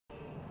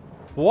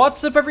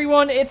What's up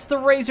everyone, it's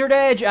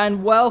TheRazoredEdge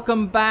and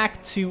welcome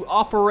back to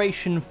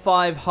Operation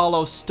 5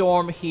 Hollow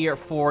Storm here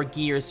for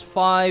Gears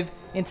 5.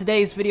 In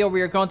today's video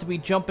we are going to be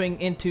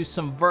jumping into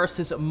some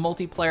versus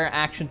multiplayer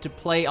action to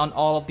play on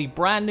all of the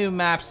brand new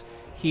maps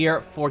here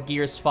for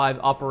Gears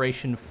 5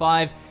 Operation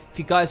 5. If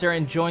you guys are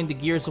enjoying the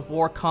Gears of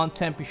War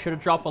content, be sure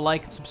to drop a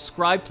like and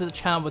subscribe to the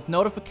channel with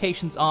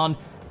notifications on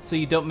so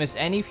you don't miss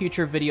any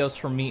future videos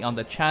from me on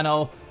the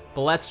channel.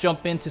 But let's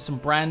jump into some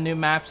brand new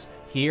maps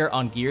here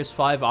on Gears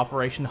 5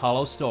 Operation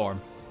Hollow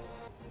Storm.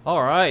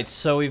 Alright,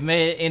 so we've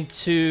made it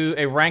into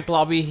a ranked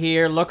lobby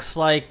here. Looks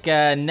like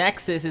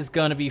Nexus is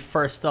going to be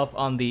first up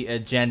on the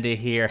agenda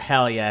here.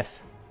 Hell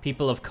yes.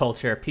 People of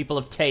culture, people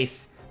of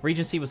taste.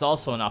 Regency was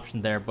also an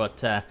option there,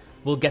 but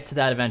we'll get to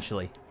that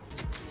eventually.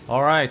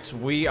 Alright,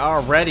 we are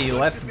ready.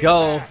 Let's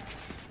go.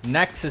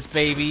 Nexus,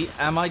 baby.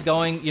 Am I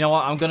going... You know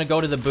what? I'm going to go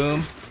to the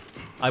boom.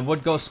 I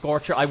would go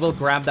Scorcher. I will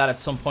grab that at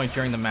some point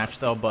during the match,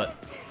 though, but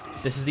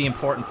this is the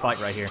important fight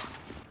right here.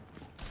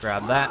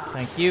 Grab that.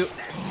 Thank you.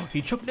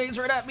 He chucked nades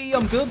right at me.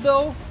 I'm good,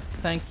 though.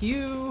 Thank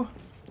you.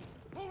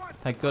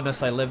 Thank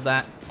goodness I lived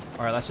that.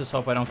 Alright, let's just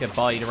hope I don't get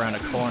bodied around a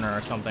corner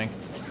or something.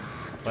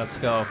 Let's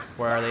go.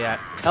 Where are they at?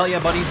 Hell yeah,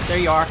 buddies. There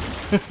you are.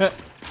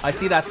 I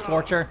see that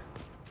Scorcher.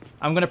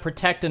 I'm going to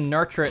protect and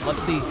nurture it.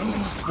 Let's see.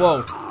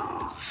 Whoa.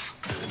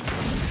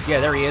 Yeah,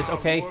 there he is.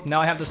 Okay,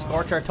 now I have the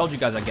Scorcher. I told you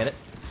guys I'd get it.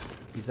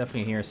 He's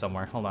definitely here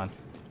somewhere. Hold on.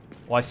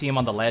 Oh, I see him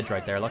on the ledge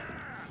right there. Look.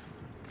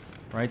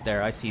 Right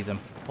there. I sees him.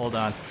 Hold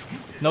on.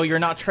 No, you're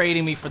not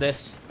trading me for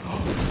this.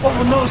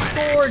 Oh, no,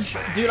 Scourge!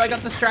 Dude, I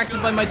got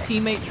distracted by my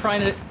teammate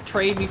trying to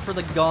trade me for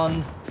the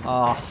gun.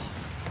 Oh.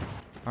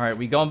 Alright,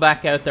 we going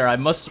back out there. I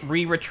must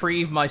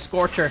re-retrieve my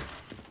Scorcher.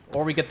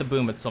 Or we get the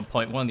boom at some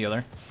point. One or the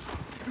other.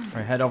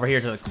 Alright, head over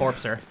here to the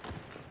Corpser.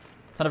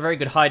 It's not a very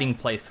good hiding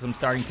place because I'm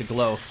starting to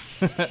glow.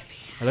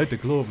 I like the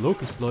glow of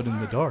locust blood in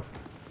the dark.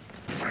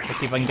 Let's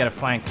see if I can get a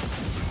flank.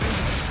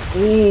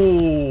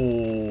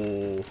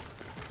 Ooh.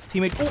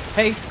 Teammate. Oh,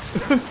 hey.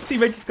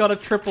 Teammate just got a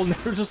triple.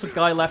 There's just a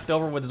guy left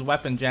over with his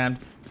weapon jammed.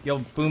 Yo,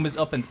 boom is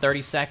up in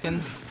 30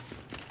 seconds.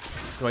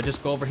 Do I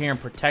just go over here and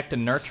protect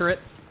and nurture it?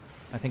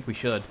 I think we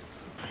should.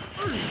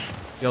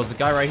 Yo, there's a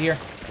guy right here.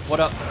 What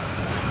up?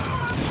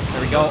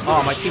 There we go.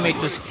 Oh, my teammate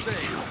just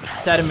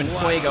set him in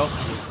fuego.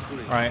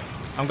 Alright.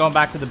 I'm going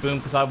back to the boom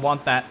because I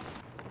want that.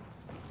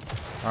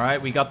 Alright,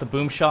 we got the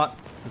boom shot.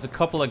 There's a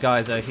couple of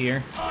guys out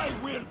here.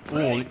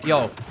 Ooh,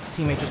 yo,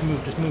 teammate, just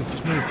move, just move,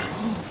 just move.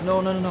 No,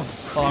 no, no, no.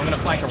 Oh, I'm gonna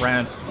flank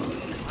around.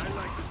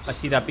 I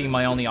see that being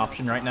my only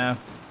option right now.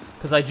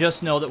 Because I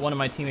just know that one of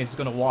my teammates is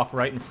gonna walk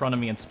right in front of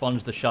me and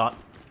sponge the shot.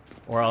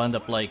 Or I'll end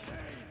up, like,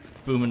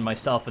 booming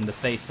myself in the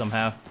face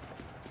somehow.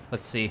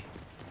 Let's see.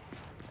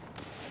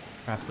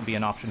 There has to be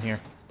an option here.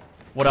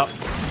 What up?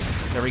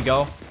 There we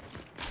go.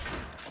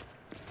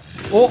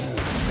 Oh,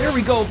 there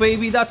we go,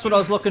 baby. That's what I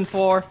was looking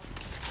for.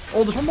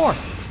 Oh, there's one more.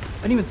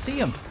 I didn't even see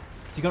him.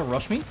 Is he gonna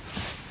rush me?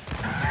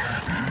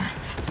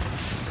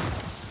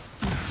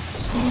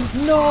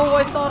 No,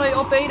 I thought I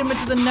up-ate him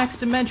into the next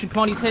dimension.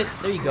 Come on, he's hit.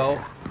 There you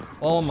go.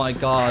 Oh my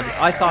god.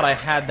 I thought I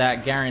had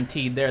that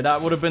guaranteed there.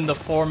 That would have been the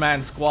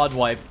 4-man squad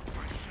wipe.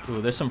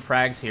 Ooh, there's some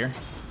frags here.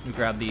 Let me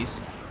grab these.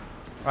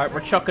 Alright, we're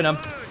chucking them.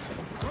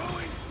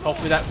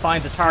 Hopefully that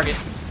finds a target.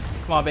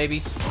 Come on,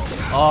 baby.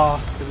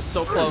 Oh, it was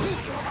so close.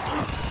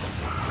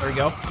 There we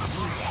go.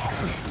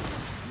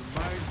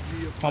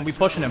 Come on, we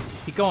pushing him.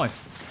 Keep going.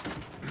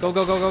 Go,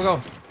 go, go, go,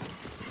 go.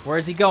 Where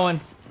is he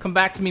going? Come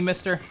back to me,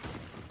 mister.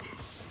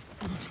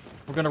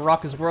 We're gonna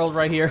rock his world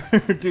right here.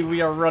 Dude,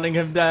 we are running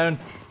him down.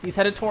 He's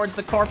headed towards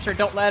the Corpser.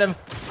 Don't let him.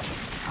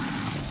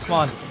 Come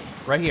on.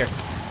 Right here.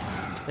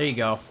 There you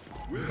go.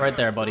 Right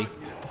there, buddy.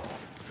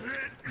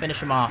 Finish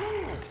him off.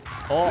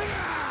 Oh.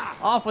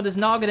 Off with his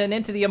noggin and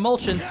into the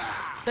emulsion.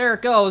 There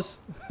it goes.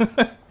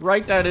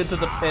 Right down into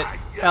the pit.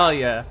 Hell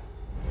yeah.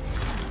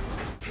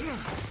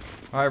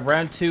 Alright,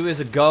 round 2 is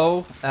a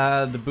go.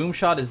 The boom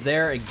shot is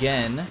there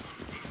again.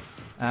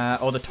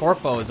 Oh, the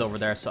torpo is over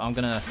there, so I'm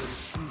gonna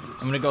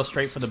go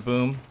straight for the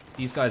boom.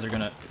 These guys are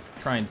gonna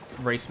try and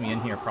race me in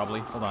here,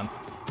 probably. Hold on.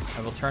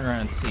 I will turn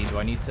around and see. Do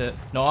I need to...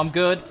 No, I'm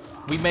good.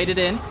 We made it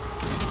in.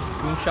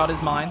 Boom shot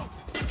is mine.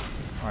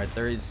 Alright,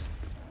 there is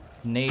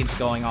nades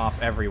going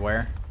off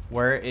everywhere.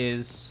 Where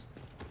is...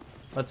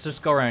 Let's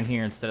just go around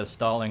here instead of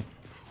stalling.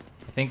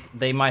 I think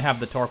they might have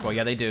the torpo.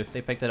 Yeah, they do.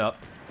 They picked it up.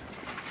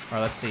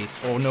 Alright, let's see.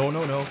 Oh, no,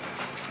 no, no.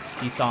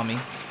 He saw me.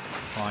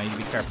 Oh, I need to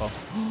be careful.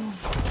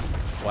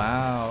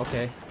 Wow,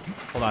 okay.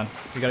 Hold on.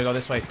 We gotta go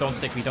this way. Don't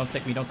stick me, don't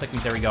stick me, don't stick me.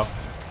 There we go.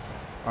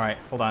 Alright,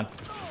 hold on.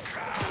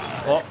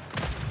 Oh,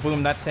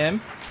 boom, that's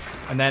him.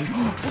 And then,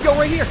 we go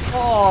right here.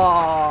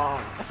 Oh,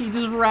 he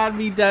just ran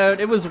me down.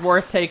 It was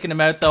worth taking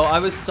him out, though. I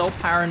was so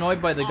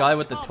paranoid by the guy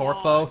with the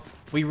torpo.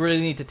 We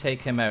really need to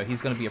take him out.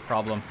 He's gonna be a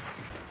problem.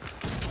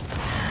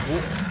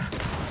 Ooh.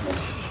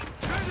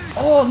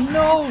 Oh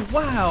no!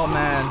 Wow,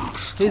 man.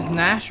 His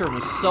Nasher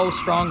was so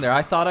strong there.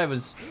 I thought I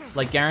was,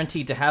 like,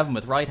 guaranteed to have him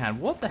with right hand.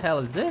 What the hell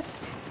is this?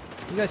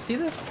 You guys see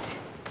this?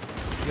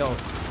 Yo.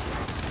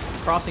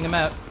 Crossing him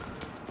out.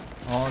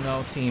 Oh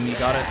no, team, you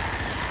got it.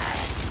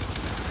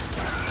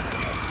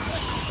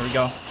 Here we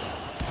go.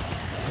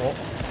 Oh.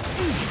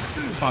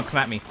 Come on, come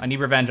at me. I need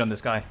revenge on this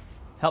guy.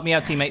 Help me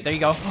out, teammate. There you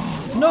go.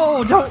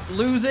 No, don't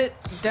lose it.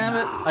 Damn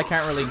it. I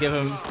can't really give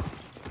him...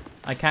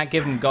 I can't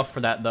give him guff for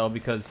that, though,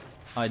 because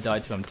I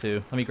died to him,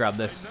 too. Let me grab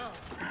this.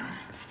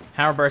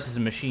 Hammer Burst is a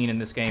machine in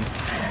this game.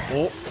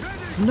 Oh.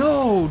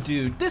 No,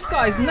 dude. This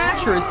guy's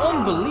Nasher is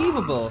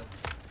unbelievable.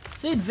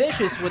 Sid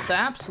Vicious with the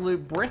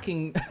absolute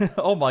bricking...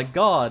 Oh, my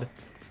God.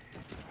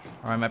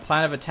 Alright, my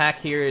plan of attack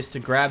here is to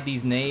grab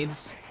these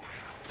nades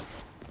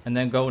and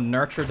then go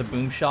nurture the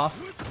boom shot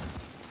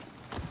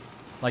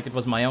like it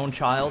was my own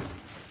child.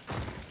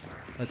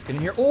 Let's get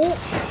in here. Oh!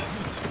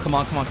 Come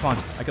on, come on, come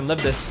on. I can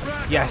live this.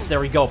 Yes, there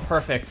we go.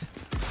 Perfect.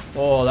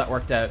 Oh, that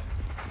worked out.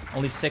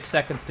 Only 6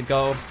 seconds to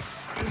go.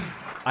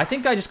 I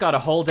think I just gotta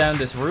hold down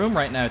this room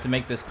right now to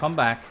make this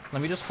comeback.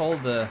 Let me just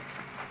hold the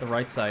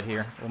right side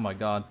here. Oh my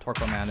god,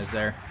 Torpo Man is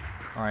there.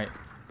 Alright.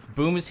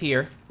 Boom is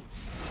here.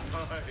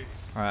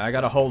 Alright, I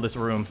gotta hold this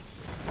room.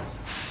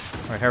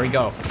 Alright, here we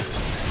go.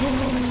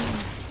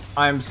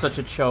 I'm such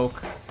a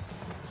choke.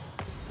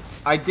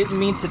 I didn't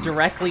mean to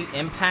directly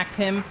impact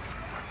him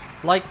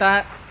like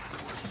that.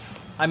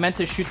 I meant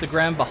to shoot the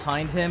ground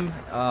behind him.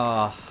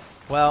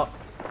 Well,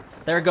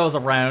 there goes a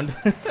round.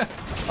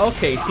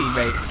 Okay,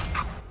 teammate.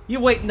 You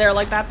waiting there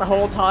like that the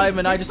whole time,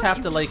 and I just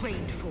have to, like...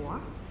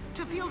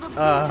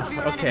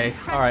 okay,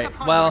 alright.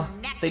 Well,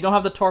 they don't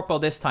have the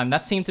Torpo this time.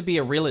 That seemed to be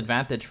a real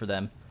advantage for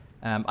them.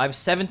 I have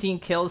 17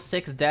 kills,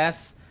 6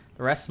 deaths.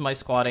 The rest of my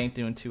squad ain't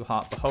doing too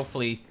hot, but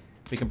hopefully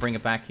we can bring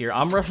it back here.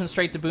 I'm rushing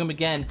straight to boom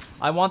again.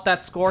 I want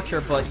that Scorcher,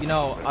 but, you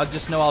know, I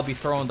just know I'll be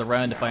throwing the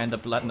round if I end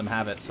up letting them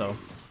have it, so...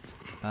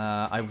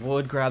 I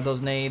would grab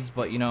those nades,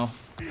 but, you know,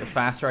 the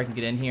faster I can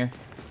get in here,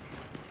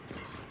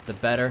 the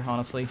better,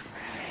 honestly.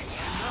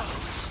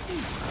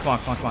 Come on,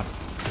 come on, come on.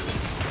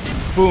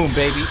 Boom,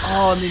 baby.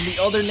 Oh, and then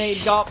the other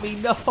nade got me.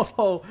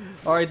 No.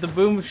 Alright, the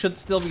boom should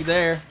still be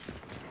there.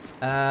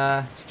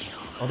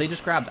 Oh, they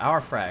just grabbed our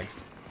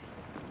frags.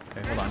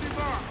 Okay, hold on.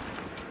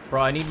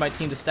 Bro, I need my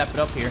team to step it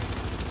up here.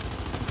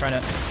 I'm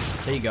trying to...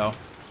 There you go.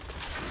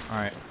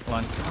 Alright,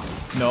 hold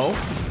on. No.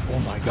 Oh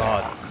my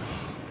god.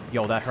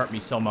 Yo, that hurt me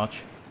so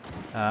much.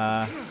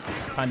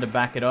 Trying to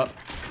back it up.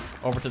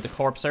 Over to the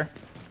Corpser.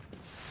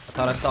 I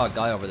thought I saw a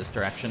guy over this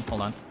direction.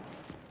 Hold on.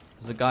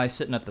 There's a guy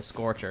sitting at the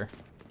Scorcher.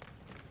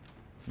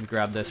 Let me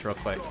grab this real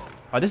quick.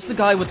 Oh, this is the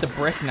guy with the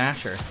brick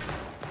Nasher.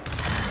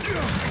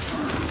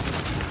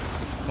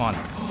 Come on.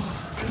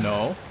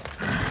 No.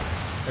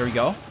 There we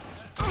go.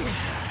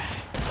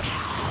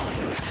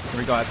 There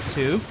we go. That's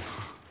 2.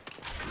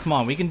 Come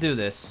on, we can do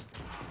this.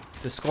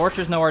 The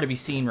Scorcher's nowhere to be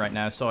seen right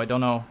now, so I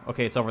don't know.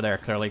 Okay, it's over there,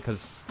 clearly,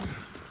 because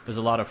there's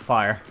a lot of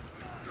fire.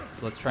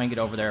 So let's try and get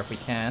over there if we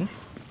can.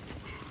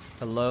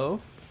 Hello?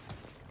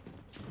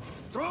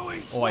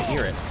 Oh, I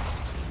hear it.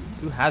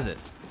 Who has it?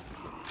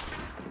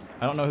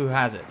 I don't know who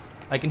has it.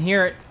 I can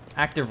hear it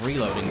active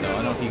reloading, though. I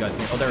don't know if you guys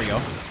can. Oh, there we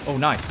go. Oh,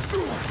 nice.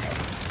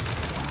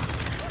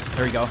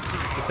 There we go.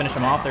 We finish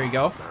him off. There you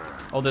go.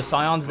 Oh, the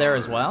Scion's there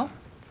as well?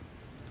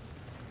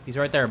 He's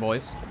right there,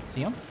 boys.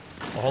 See him?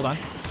 Oh, hold on.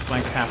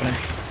 Flank's happening.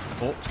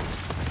 Oh.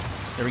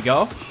 There we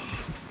go.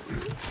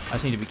 I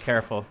just need to be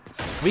careful.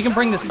 We can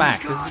bring this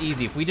back. This is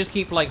easy. If we just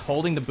keep, like,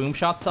 holding the boom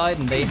shot side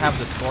and they have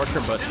the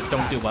Scorcher but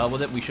don't do well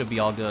with it, we should be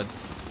all good.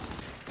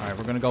 Alright,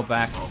 we're gonna go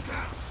back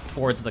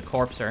towards the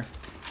Corpser.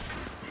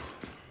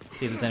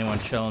 See if there's anyone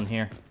chilling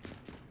here.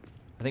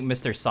 I think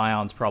Mr.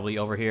 Scion's probably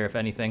over here, if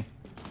anything.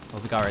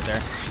 There's a guy right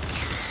there.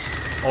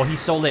 Oh, he's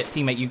so lit.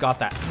 Teammate, you got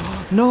that.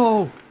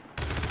 No!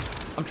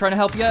 I'm trying to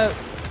help you out.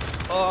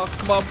 Oh,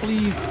 come on,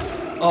 please.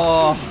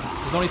 Oh,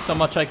 there's only so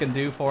much I can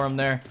do for him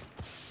there.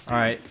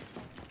 Alright.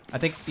 I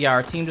think, yeah,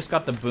 our team just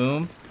got the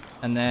boom.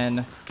 And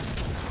then...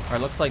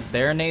 Alright, looks like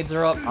their nades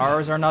are up.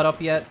 Ours are not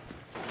up yet.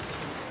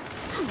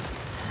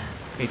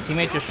 Okay,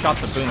 teammate just shot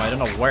the boom. I don't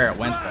know where it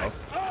went, though.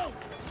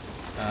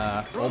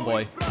 Oh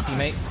boy.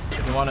 Teammate,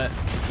 you wanna...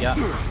 Yeah,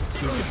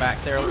 scoot it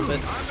back there a little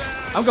bit.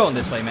 I'm going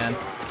this way, man.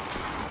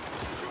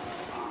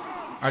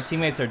 Our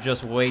teammates are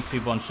just way too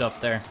bunched up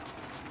there.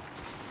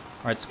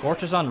 Alright,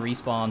 Scorcher's on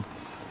respawn.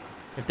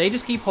 If they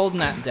just keep holding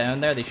that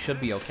down there, they should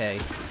be okay.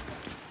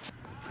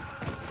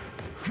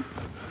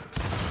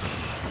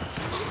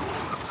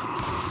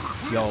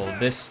 Yo,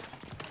 this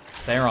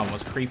Theron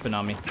was creeping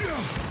on me.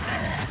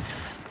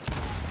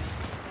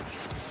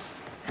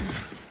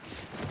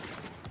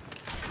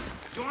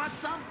 You want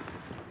some?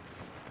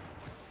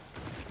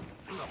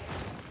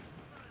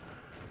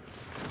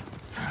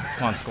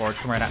 Come on, Scorch,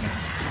 come right at me.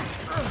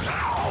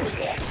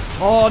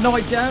 Oh, no,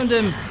 I downed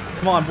him.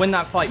 Come on, win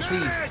that fight,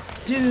 please.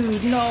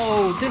 Dude,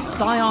 no. This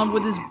Scion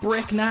with his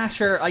brick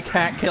Nasher. I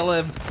can't kill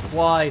him.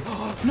 Why?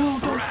 No,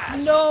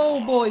 don't.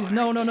 No, boys.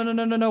 No, no, no, no,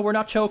 no, no, no. We're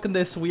not choking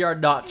this. We are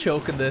not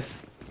choking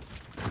this.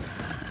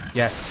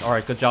 Yes. All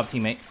right, good job,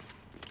 teammate.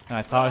 And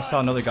I thought I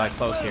saw another guy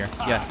close here.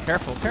 Yeah,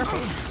 careful, careful.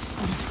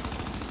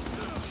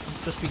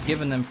 Just be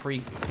giving them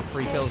free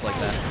kills like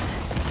that.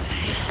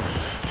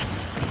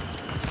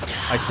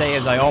 I say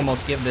as I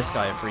almost give this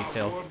guy a free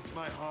kill.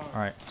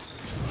 Alright.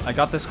 I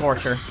got the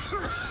Scorcher.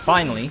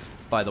 Finally.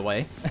 by the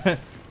way.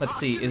 Let's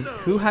see,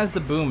 who has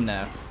the boom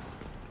now?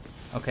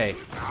 Okay.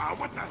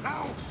 What the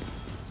hell?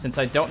 Since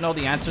I don't know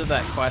the answer to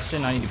that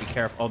question, I need to be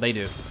careful. Oh, they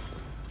do.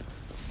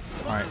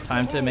 Alright,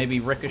 time to maybe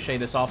ricochet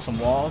this off some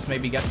walls.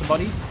 Maybe get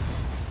somebody.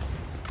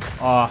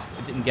 Oh,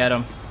 it didn't get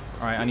him.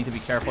 Alright, I need to be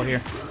careful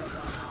here.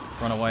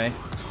 Run away.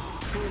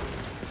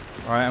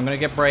 Alright, I'm gonna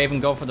get brave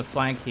and go for the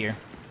flank here.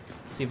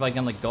 See if I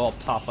can, like, go up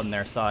top on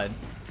their side.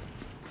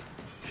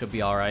 Should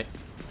be alright.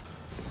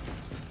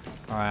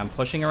 Alright, I'm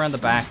pushing around the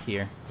back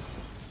here.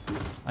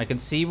 I can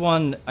see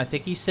one. I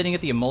think he's sitting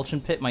at the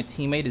emulsion pit. My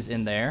teammate is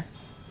in there.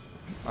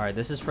 Alright,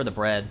 this is for the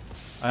bread.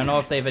 I don't know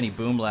if they have any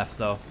boom left,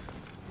 though.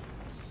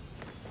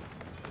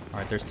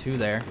 Alright, there's two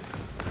there.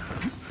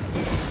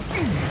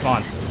 Come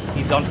on.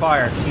 He's on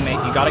fire.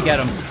 Teammate, you gotta get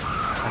him.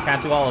 I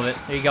can't do all of it.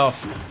 There you go.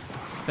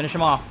 Finish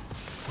him off.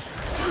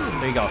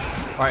 There you go.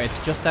 Alright,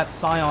 it's just that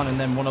Scion and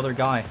then one other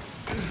guy.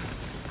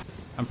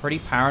 I'm pretty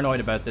paranoid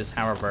about this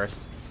Hammer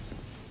Burst.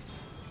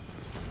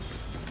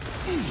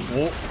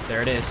 Oh,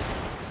 there it is.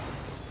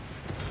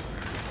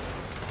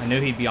 I knew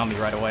he'd be on me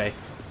right away.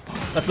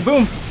 That's the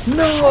boom!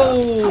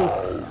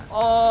 No!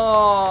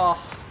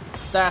 Oh,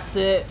 that's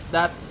it.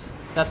 That's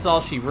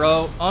all she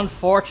wrote.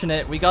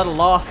 Unfortunate. We got a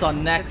loss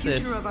on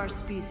Nexus.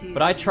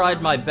 But I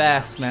tried my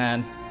best,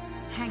 man.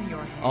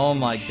 Oh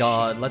my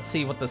god. Let's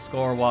see what the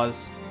score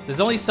was. There's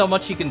only so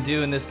much you can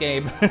do in this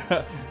game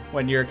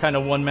when you're kind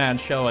of one-man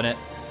showing it.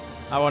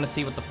 I want to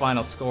see what the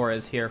final score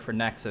is here for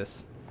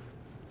Nexus.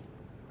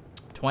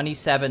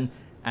 27-9.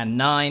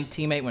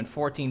 Teammate went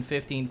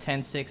 14-15,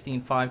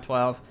 10-16,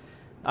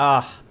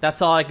 5-12.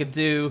 That's all I could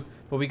do,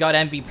 but we got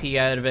MVP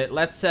out of it.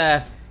 Let's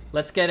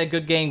get a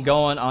good game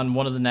going on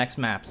one of the next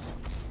maps.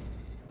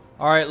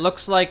 Alright,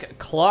 looks like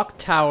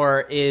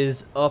Clocktower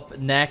is up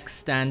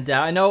next, and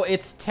I know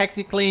it's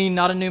technically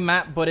not a new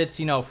map, but it's,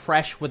 you know,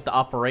 fresh with the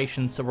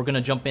operation, so we're gonna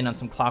jump in on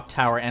some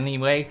Clocktower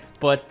anyway.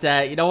 But,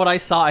 you know what I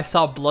saw? I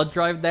saw Blood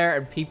Drive there,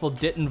 and people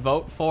didn't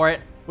vote for it,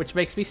 which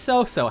makes me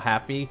so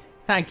happy.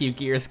 Thank you,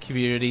 Gears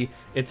community.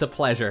 It's a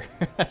pleasure.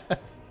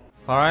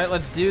 Alright,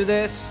 let's do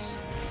this.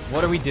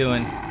 What are we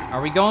doing?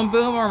 Are we going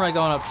boom, or am I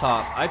going up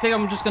top? I think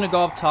I'm just gonna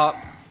go up top.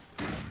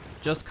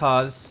 Just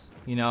cause,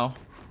 you know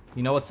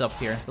what's up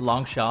here. The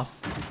long shot.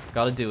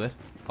 Gotta do it.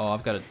 Oh,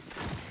 I've got a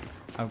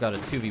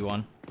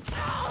 2v1.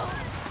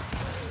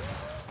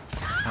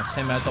 That's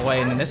him out the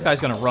way, and then this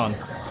guy's gonna run.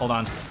 Hold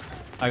on.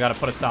 I gotta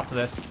put a stop to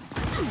this.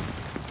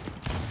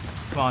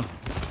 Come on.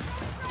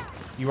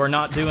 You are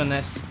not doing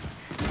this.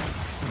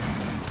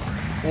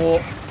 Oh,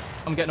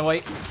 I'm getting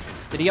away.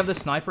 Did he have the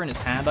sniper in his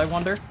hand, I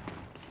wonder?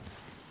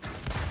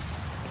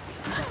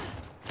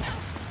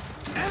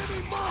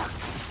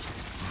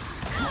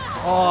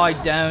 Oh, I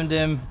downed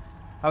him.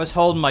 I was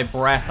holding my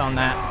breath on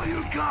that.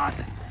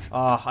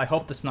 Oh, I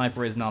hope the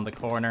sniper isn't on the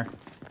corner.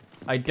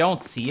 I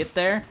don't see it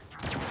there.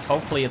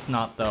 Hopefully it's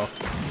not, though.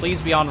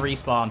 Please be on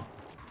respawn.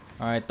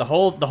 Alright, the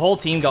whole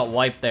team got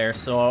wiped there,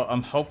 so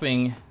I'm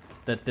hoping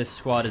that this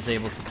squad is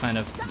able to kind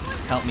of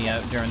help me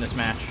out during this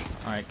match.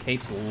 Alright,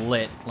 Kate's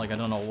lit. Like, I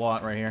don't know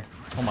what right here.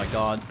 Oh my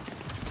god.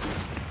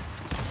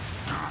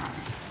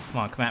 Come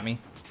on, come at me.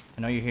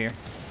 I know you're here.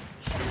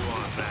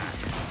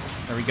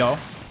 There we go.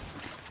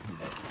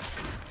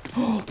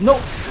 No!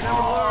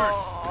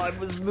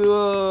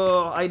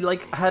 Oh, I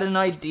like had an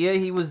idea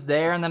he was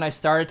there, and then I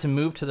started to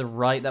move to the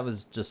right. That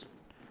was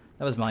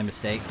my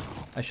mistake.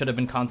 I should have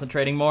been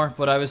concentrating more,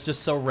 but I was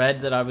just so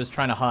red that I was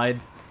trying to hide.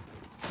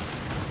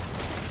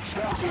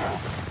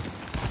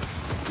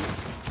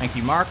 Thank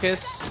you,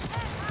 Marcus.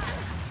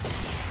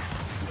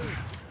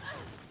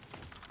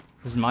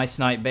 This is my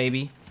snipe,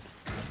 baby.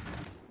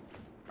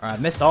 Alright,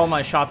 I've missed all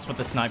my shots with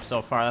the snipe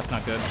so far. That's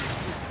not good.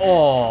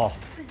 Oh!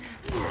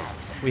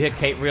 We hit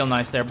Kate real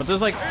nice there, but there's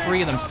like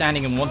 3 of them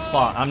standing in one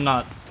spot. I'm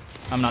not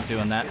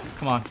doing that.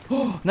 Come on.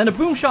 Oh, and then a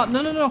boom shot.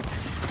 No. No.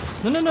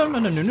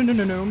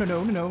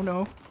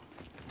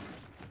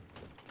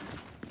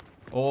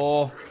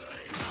 Oh.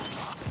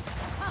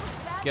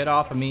 Get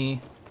off of me.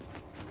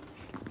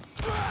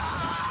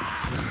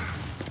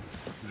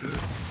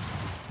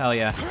 Hell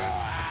yeah.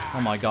 Oh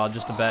my god,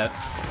 just about.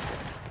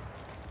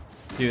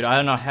 Dude, I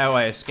don't know how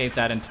I escaped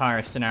that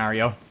entire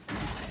scenario.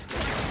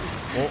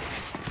 Oh.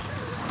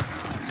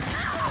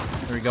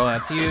 There we go,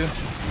 that's you.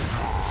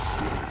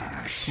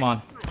 Come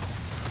on.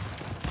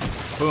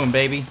 Boom,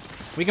 baby.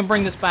 We can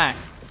bring this back.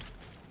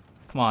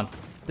 Come on.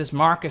 This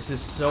Marcus is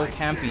so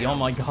campy. Oh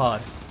my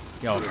god.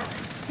 Yo.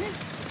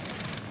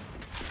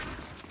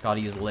 God,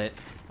 he is lit.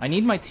 I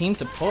need my team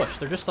to push.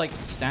 They're just like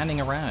standing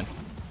around.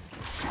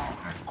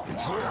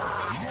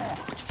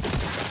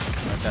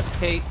 Right, that's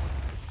Kate.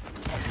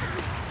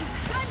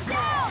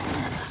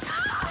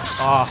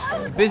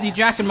 Oh, busy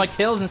jacking my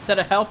kills instead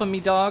of helping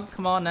me, dog.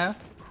 Come on now.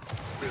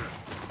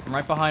 I'm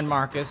right behind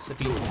Marcus if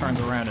he turns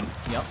around and...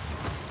 Yep.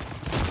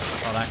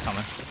 Saw that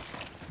coming.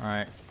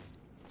 Alright.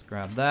 Let's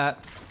grab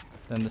that.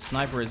 Then the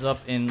sniper is up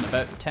in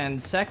about 10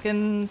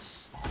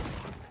 seconds.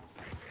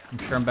 I'm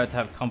sure I'm about to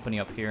have company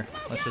up here.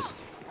 Let's just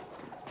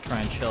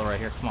try and chill right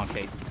here. Come on,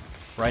 Kate.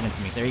 Right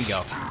into me. There you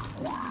go.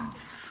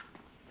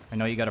 I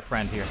know you got a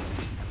friend here.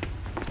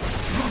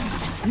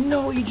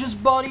 No, he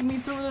just bodied me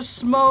through the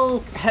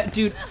smoke.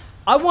 Dude,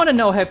 I want to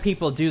know how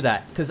people do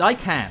that, because I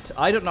can't.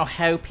 I don't know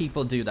how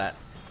people do that.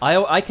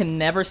 I can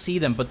never see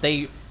them, but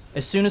they...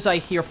 As soon as I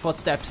hear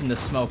footsteps in the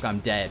smoke, I'm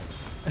dead.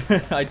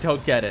 I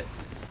don't get it.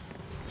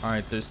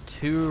 Alright, there's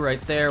 2 right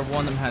there.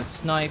 One of them has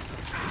snipe.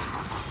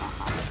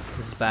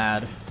 This is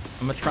bad.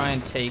 I'm gonna try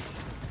and take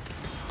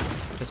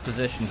this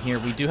position here.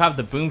 We do have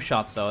the boom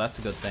shot, though. That's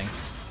a good thing.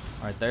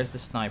 Alright, there's the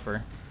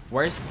sniper.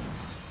 Where's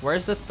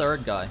the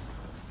 3rd guy?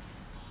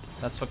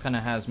 That's what kind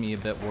of has me a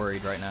bit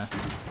worried right now.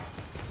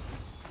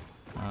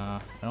 I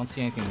don't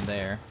see anything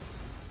there.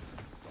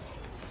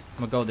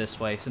 I'm gonna go this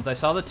way. Since I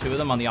saw the 2 of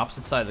them on the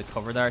opposite side of the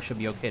cover there, I should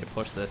be okay to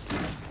push this.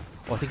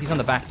 Oh, I think he's on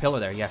the back pillar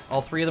there. Yeah,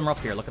 all 3 of them are up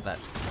here. Look at that.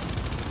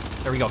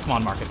 There we go. Come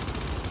on, Marcus.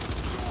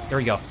 There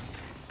we go.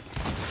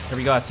 There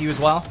we go. That's you as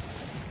well.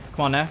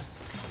 Come on now.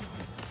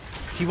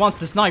 She wants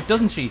the snipe,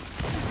 doesn't she?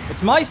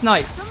 It's my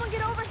snipe. Someone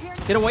get over here.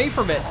 Get away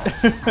from it.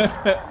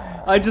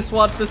 I just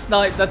want the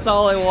snipe. That's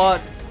all I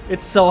want.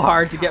 It's so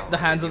hard to get the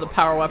hands on the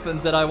power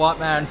weapons that I want,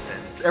 man.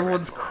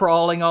 Everyone's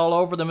crawling all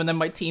over them, and then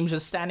my team's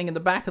just standing in the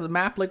back of the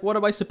map. Like, what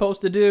am I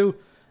supposed to do?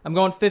 I'm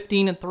going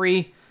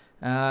 15-3.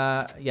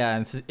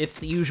 Yeah, it's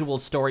the usual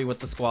story with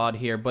the squad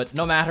here, but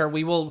no matter,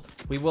 we will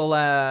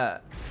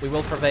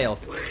prevail.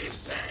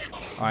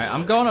 All right,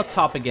 I'm going up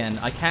top again.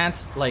 I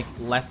can't like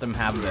let them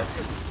have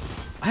this.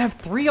 I have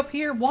 3 up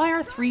here. Why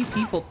are 3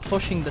 people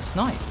pushing the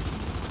snipe?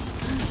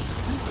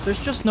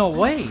 There's just no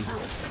way.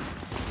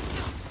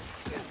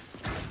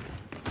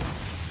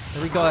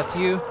 There we go. That's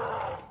you.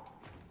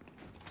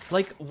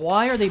 Like,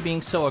 why are they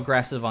being so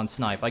aggressive on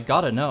snipe? I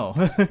gotta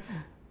know.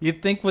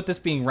 You'd think with this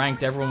being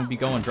ranked, everyone would be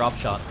going drop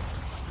shot.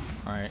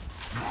 Alright.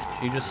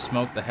 You just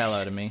smoked the hell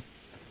out of me.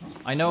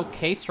 I know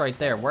Kate's right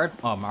there. Where?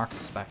 Oh,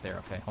 Marcus is back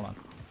there. Okay, hold on.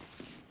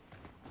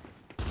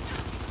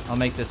 I'll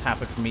make this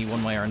happen for me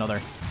one way or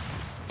another.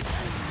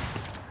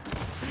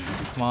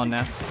 Come on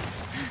now.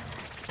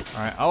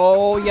 Alright.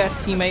 Oh, yes,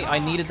 teammate. I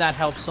needed that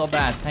help so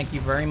bad. Thank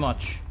you very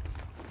much.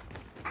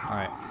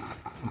 Alright.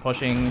 I'm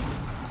pushing.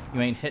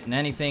 You ain't hitting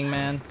anything,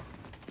 man.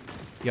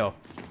 Yo.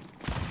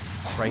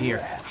 Right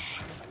here.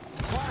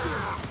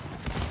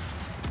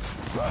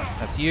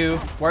 That's you.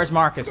 Where's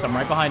Marcus? I'm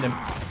right behind him.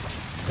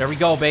 There we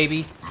go,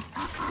 baby.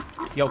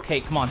 Yo,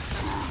 Kate, come on.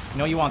 You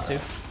know you want to.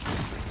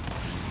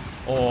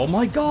 Oh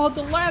my god,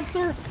 the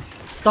Lancer!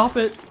 Stop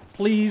it,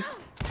 please.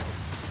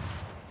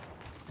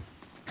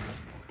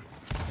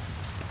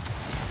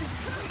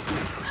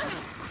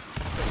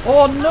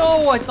 Oh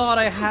no, I thought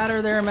I had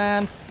her there,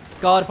 man.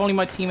 God, if only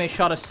my teammate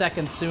shot a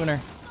second sooner.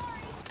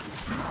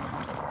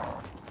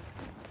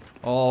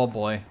 Oh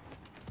boy.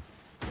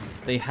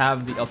 They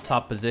have the up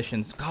top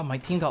positions. God, my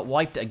team got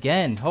wiped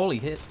again. Holy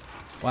hit.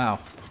 Wow.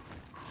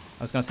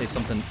 I was gonna say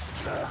something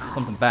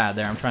bad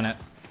there. I'm trying to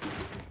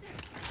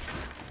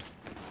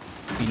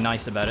be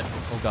nice about it.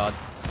 Oh god.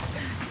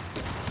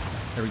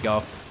 There we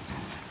go.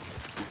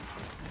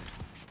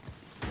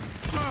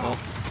 Oh.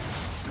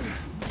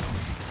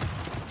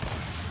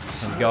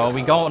 There we go.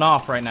 We going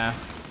off right now.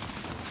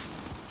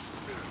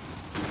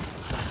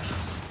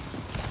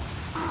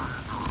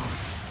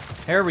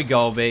 There we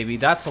go, baby.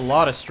 That's a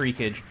lot of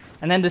streakage.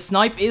 And then the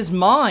snipe is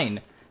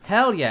mine.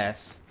 Hell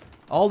yes.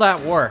 All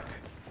that work.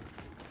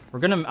 I'm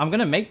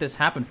gonna make this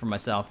happen for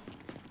myself.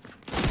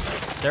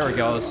 There it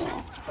goes.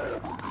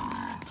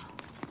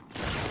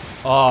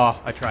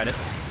 Oh, I tried it.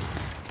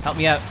 Help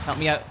me out. Help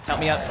me out. Help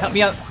me out. Help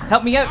me out.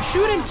 Help me out.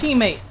 Shoot him,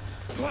 teammate.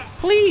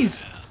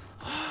 Please.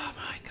 Oh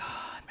my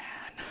god,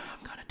 man.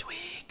 I'm gonna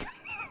tweak.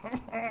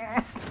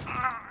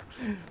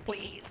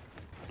 Please.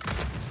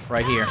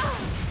 Right here.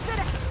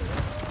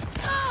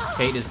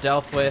 Kate is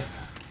dealt with.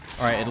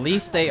 Alright, at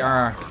least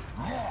they're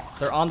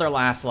on their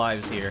last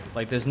lives here.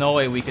 Like, there's no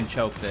way we can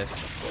choke this.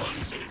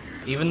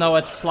 Even though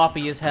it's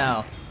sloppy as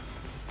hell.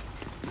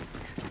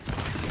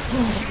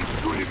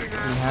 We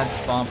had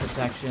spawn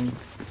protection.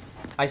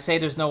 I say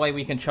there's no way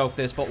we can choke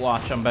this, but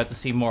watch, I'm about to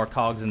see more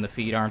cogs in the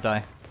feed, aren't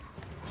I?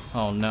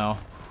 Oh no.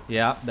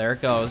 Yeah, there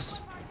it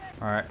goes.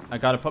 Alright, I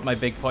gotta put my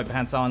big boy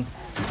pants on.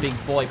 Big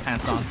boy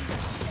pants on.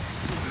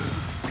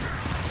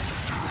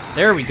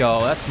 There we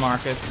go, that's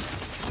Marcus.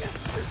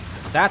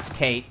 That's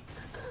Kate.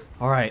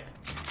 Alright.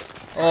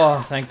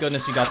 Oh, thank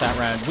goodness we got that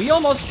round. We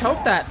almost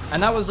choked that,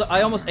 and that was,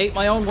 I almost ate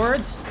my own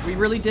words. We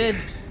really did.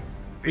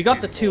 We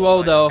got the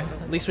 2-0 though.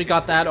 At least we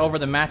got that over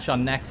the match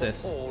on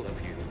Nexus.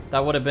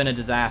 That would have been a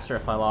disaster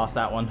if I lost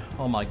that one.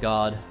 Oh my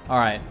god.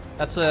 Alright.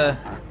 That's a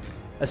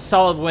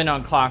solid win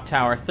on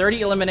Clocktower.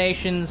 30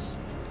 eliminations.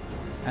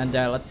 And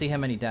let's see how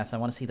many deaths. I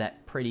want to see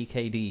that pretty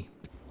KD.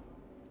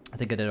 I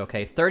think I did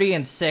okay.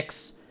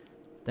 30-6.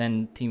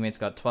 Then teammates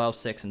got 12,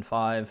 6, and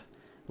 5.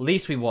 At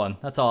least we won.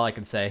 That's all I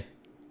can say.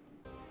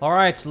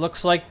 Alright,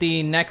 looks like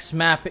the next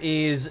map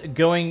is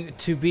going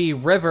to be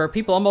River.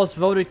 People almost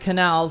voted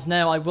Canals.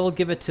 Now, I will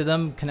give it to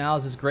them.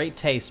 Canals is great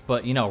taste,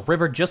 but, you know,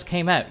 River just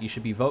came out. You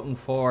should be voting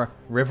for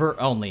River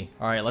only.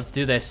 Alright, let's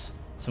do this.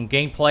 Some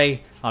gameplay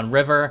on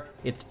River.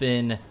 It's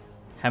been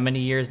how many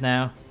years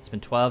now? It's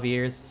been 12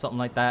 years, something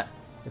like that.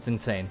 It's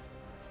insane.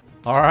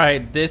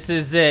 Alright, this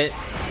is it.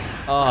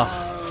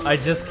 Oh. I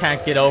just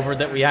can't get over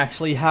that we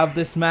actually have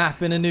this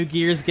map in a new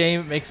Gears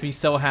game. It makes me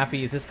so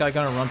happy. Is this guy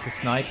gonna run to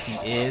snipe? He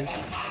is.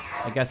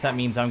 I guess that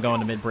means I'm going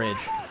to mid-bridge.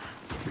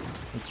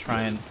 Let's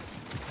try and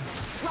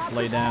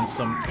lay down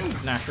some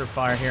Nasher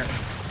fire here.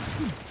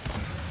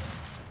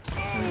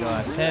 There we go,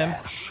 that's him.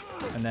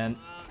 And then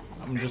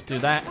I'm gonna just do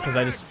that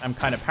because I'm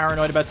kind of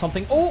paranoid about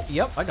something. Oh,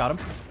 yep, I got him.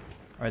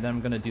 All right, then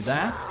I'm gonna do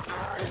that.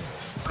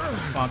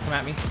 Come on, come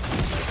at me.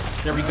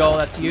 There we go,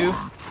 that's you.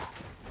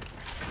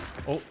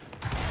 Oh,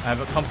 I have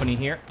a company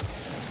here.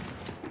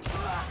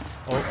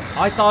 Oh,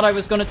 I thought I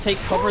was gonna take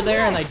cover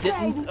there and I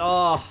didn't.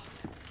 Oh,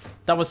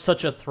 that was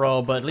such a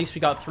throw, but at least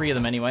we got 3 of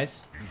them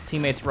anyways.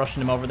 Teammates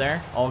rushing him over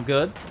there, all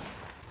good.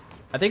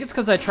 I think it's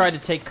because I tried to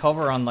take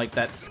cover on like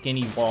that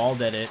skinny wall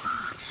that it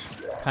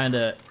kind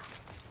of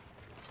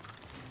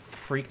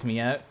freaked me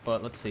out,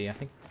 but let's see. I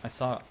think I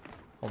saw...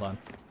 Hold on.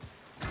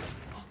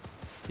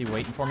 Is he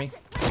waiting for me?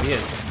 Oh, he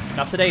is.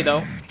 Not today,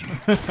 though.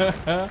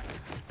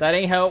 That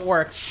ain't how it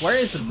works. Where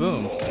is the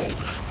boom?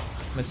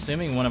 I'm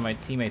assuming one of my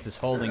teammates is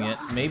holding it.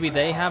 Maybe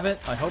they have it?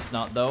 I hope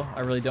not, though.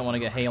 I really don't want to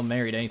get Hail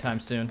Married anytime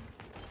soon.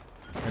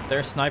 If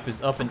their snipe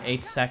is up in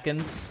 8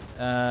 seconds,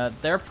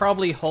 they're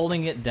probably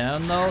holding it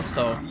down, though,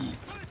 so...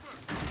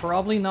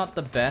 Probably not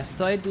the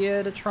best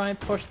idea to try and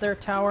push their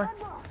tower.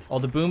 Oh,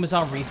 the boom is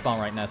on respawn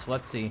right now, so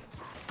let's see.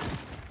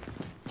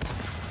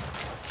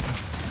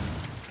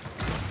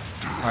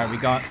 Alright, we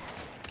got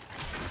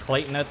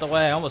Clayton out the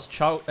way. I almost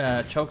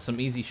choked some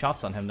easy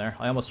shots on him there.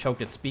 I almost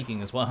choked at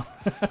speaking as well.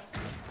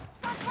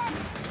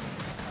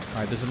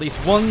 Alright, there's at least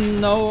 1.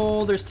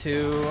 No, there's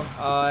 2.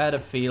 I had a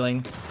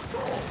feeling.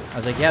 I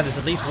was like, yeah, there's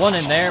at least 1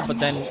 in there, but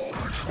then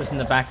just in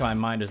the back of my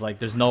mind is like,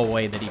 there's no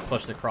way that he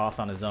pushed across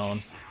on his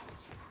own.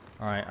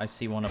 Alright, I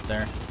see 1 up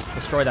there.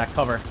 Destroy that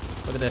cover.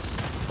 Look at this.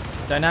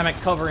 Dynamic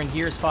cover in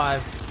Gears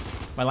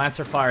 5. My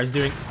Lancer Fire is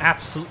doing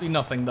absolutely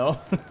nothing, though.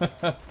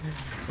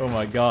 Oh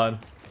my god.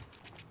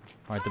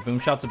 Alright, the boom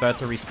shot's about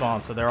to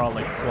respawn, so they're all,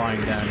 like,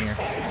 flying down here.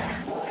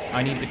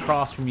 I need the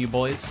cross from you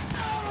boys.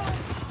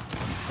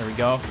 There we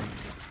go.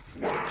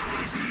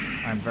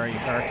 I'm very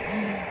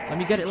hurt. Let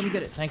me get it, let me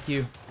get it. Thank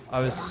you. I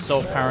was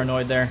so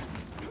paranoid there.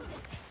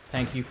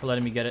 Thank you for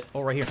letting me get it.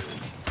 Oh, right here.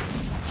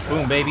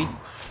 Boom, baby.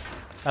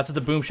 That's what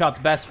the boom shot's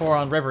best for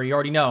on River, you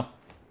already know.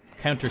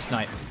 Counter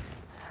snipe.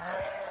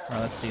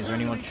 Alright, let's see, is there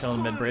anyone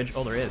chilling mid-bridge?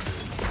 Oh, there is.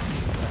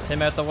 That's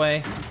him out the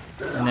way.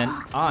 And then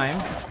I'm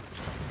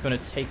gonna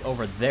take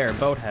over their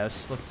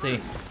boathouse. Let's see.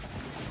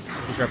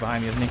 He's right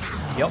behind me, isn't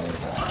he? Yep.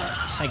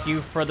 Thank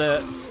you for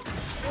the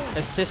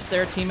assist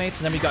there, teammates.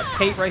 And then we got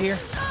Kate right here.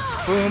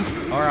 Boom.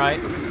 Alright.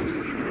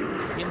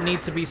 Didn't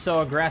need to be so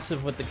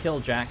aggressive with the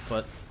kill, Jack,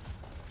 but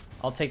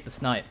I'll take the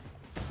snipe.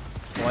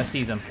 Oh, I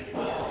sees him.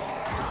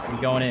 I'm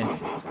going in.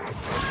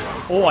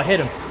 Oh, I hit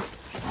him.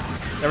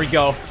 There we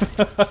go.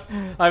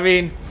 I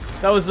mean,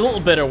 that was a little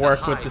bit of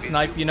work with the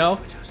snipe, you know?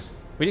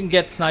 We didn't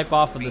get snipe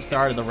off at the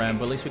start of the round,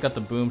 but at least we got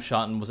the boom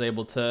shot and was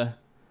able to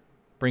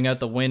bring out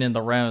the win in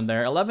the round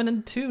there.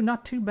 11-2,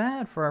 not too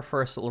bad for our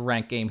first little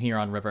rank game here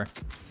on River.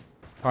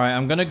 Alright,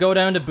 I'm gonna go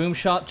down to boom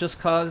shot just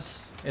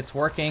cause it's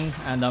working,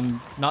 and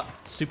I'm not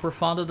super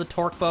fond of the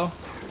torque bow.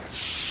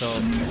 So...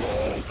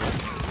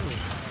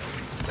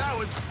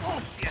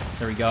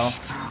 There we go.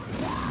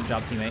 Good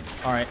job,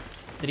 teammate. Alright.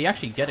 Did he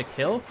actually get a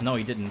kill? No,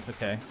 he didn't.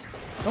 Okay.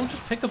 Don't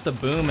just pick up the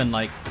boom and,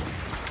 like,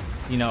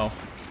 you know,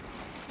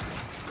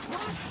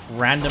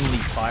 randomly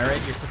fire it.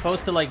 You're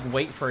supposed to, like,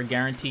 wait for a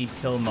guaranteed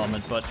kill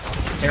moment, but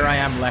here I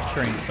am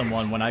lecturing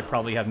someone when I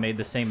probably have made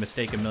the same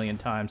mistake a million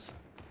times.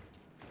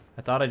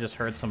 I thought I just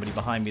heard somebody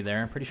behind me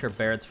there. I'm pretty sure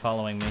Baird's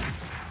following me.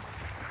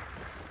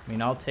 I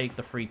mean, I'll take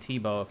the free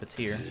T-bow if it's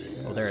here.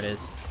 Oh, there it is.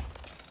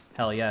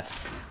 Hell yes.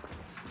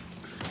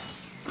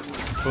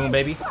 Boom,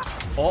 baby.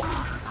 Oh,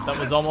 that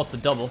was almost a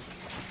double.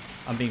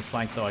 I'm being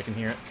flanked, though. I can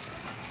hear it.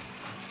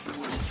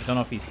 I don't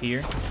know if he's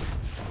here.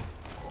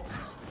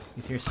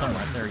 He's here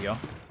somewhere. There we go.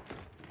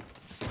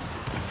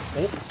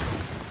 Oh.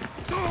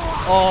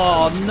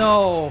 Oh,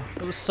 no.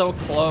 It was so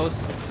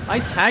close. I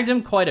tagged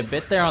him quite a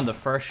bit there on the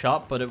first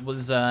shot, but it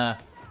was not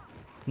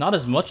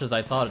as much as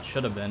I thought it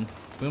should have been.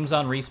 Boom's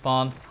on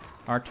respawn.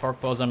 Our torque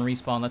bow's on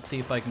respawn. Let's see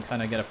if I can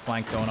kind of get a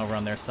flank going over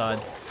on their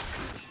side.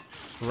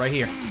 Right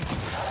here.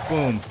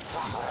 Boom.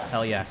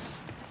 Hell yes.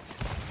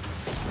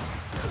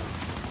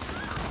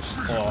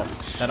 Oh,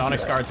 that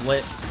Onyx Guard's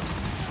lit.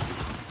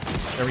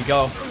 There we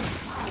go.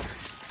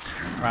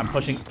 Right, I'm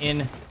pushing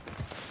in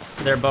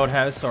to their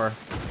boathouse, or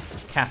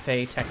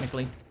cafe,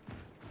 technically.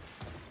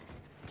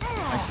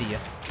 I see ya.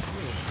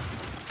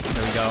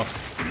 There we go.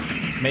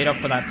 Made up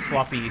for that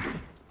sloppy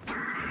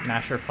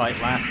Nasher fight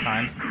last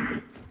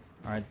time.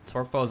 Alright,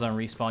 torque bow's on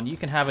respawn. You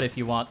can have it if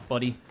you want,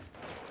 buddy.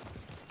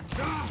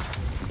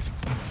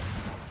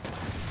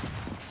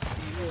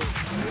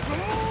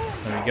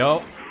 There we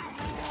go.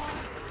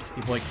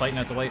 People like fighting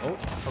out the way. Oh,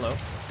 hello.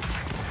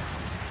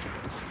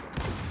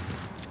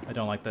 I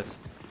don't like this.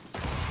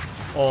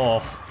 Oh,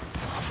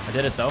 I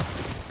did it though.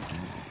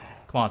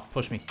 Come on,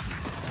 push me.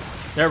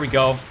 There we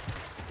go.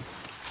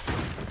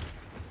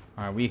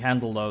 Alright, we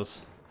handle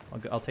those.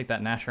 I'll take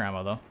that Nasher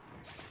ammo though.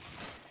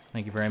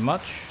 Thank you very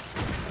much.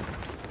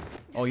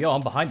 Oh, yo,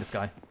 I'm behind this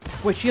guy.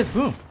 Wait, she has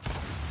boom.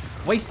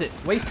 Waste it,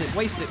 waste it,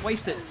 waste it,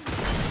 waste it.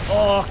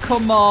 Oh,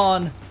 come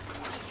on.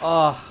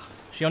 Oh,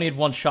 she only had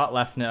one shot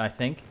left in it, I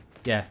think.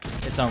 Yeah,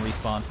 it's on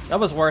respawn. That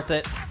was worth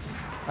it.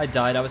 I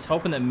died. I was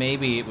hoping that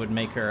maybe it would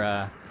make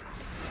her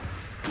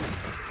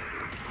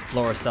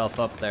blow herself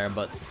up there,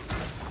 but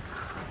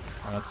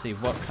let's see,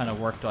 what kind of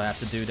work do I have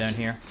to do down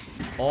here?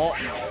 Oh,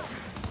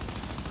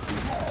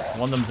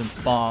 one of them's in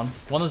spawn.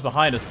 One is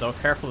behind us though.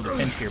 Careful of the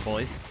pinch here,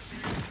 boys.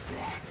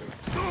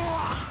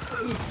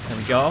 There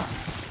we go.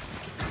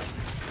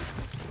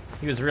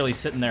 He was really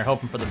sitting there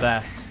hoping for the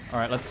best. All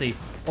right, let's see.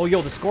 Oh,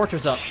 yo, the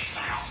Scorcher's up.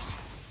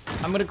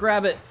 I'm gonna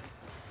grab it,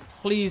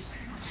 please.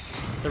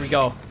 There we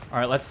go. All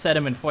right, let's set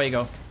him in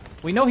Fuego.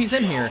 We know he's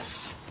in here.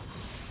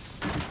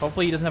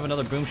 Hopefully he doesn't have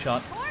another boom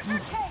shot.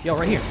 Yo,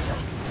 right here.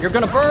 You're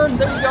gonna burn.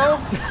 There you go.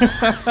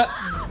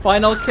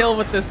 Final kill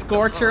with the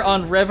Scorcher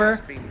on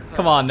River.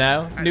 Come on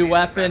now. New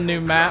weapon,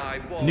 new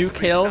map, new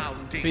kill.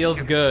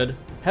 Feels good.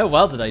 How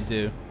well did I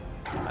do?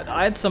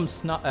 I had some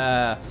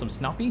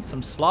sloppy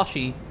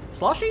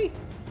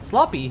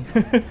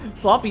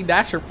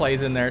dasher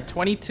plays in there.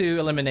 22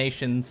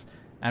 eliminations,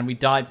 and we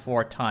died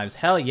 4 times.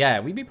 Hell yeah,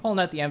 we be pulling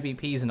out the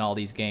MVPs in all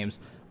these games.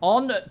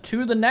 On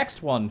to the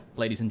next one,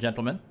 ladies and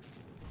gentlemen.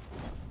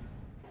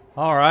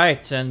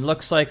 Alright, and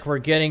looks like we're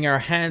getting our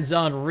hands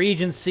on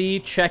Regency.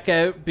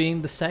 Checkout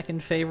being the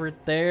second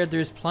favorite there.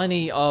 There's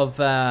plenty of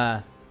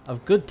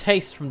good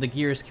taste from the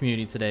Gears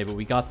community today, but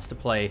we got to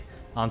play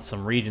on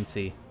some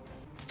Regency.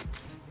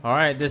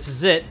 Alright, this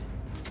is it.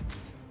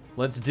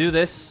 Let's do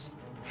this.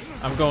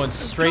 I'm going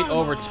straight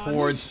over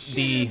towards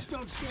the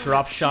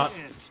drop shot.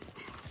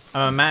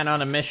 I'm a man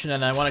on a mission,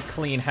 and I want to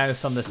clean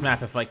house on this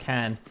map if I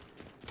can.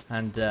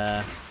 And,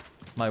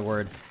 my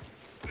word,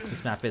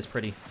 this map is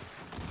pretty.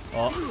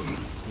 Oh,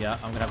 yeah,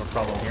 I'm gonna have a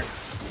problem here.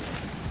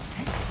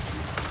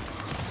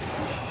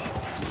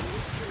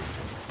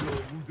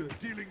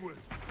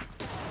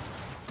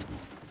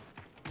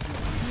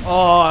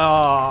 Oh,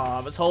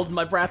 I was holding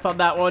my breath on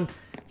that one.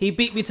 He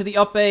beat me to the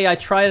up A. I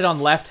tried it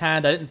on left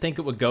hand. I didn't think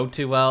it would go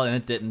too well, and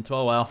it didn't.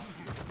 Oh, well.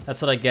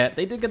 That's what I get.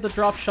 They did get the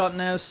drop shot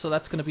now, so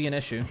that's gonna be an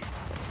issue.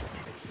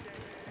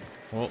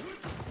 Oh,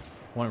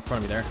 one in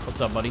front of me there.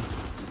 What's up, buddy?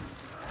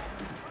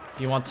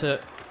 You want to...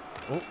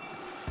 Oh.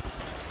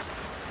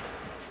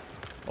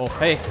 Oh,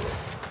 hey.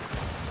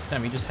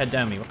 Damn, you just head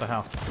down me. What the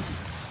hell?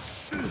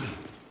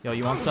 Yo,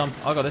 you want some?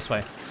 I'll go this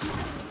way.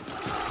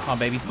 Come on,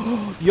 baby.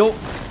 Yo!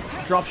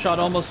 Drop shot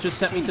almost just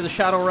sent me to the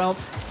Shadow Realm.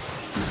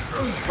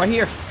 Right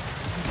here.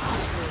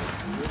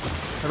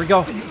 There we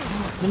go.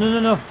 No, no, no,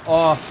 no.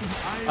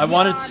 Oh, I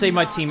wanted to save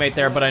my teammate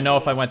there, but I know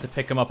if I went to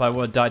pick him up, I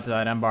would have died to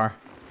that M-bar.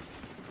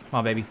 Come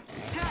on, baby.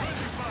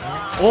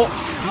 Oh,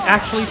 he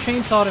actually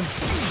chainsawed him.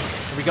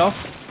 There we go.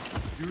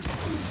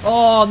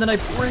 Oh, and then I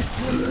bricked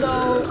him.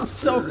 No,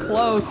 so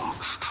close.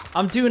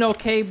 I'm doing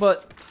okay,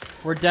 but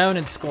we're down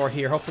in score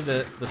here.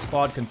 Hopefully the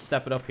squad can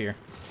step it up here.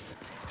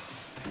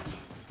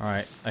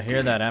 Alright, I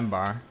hear that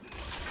M-bar.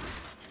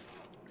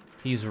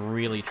 He's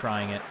really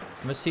trying it.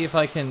 I'm gonna see if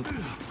I can,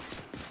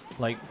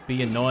 like,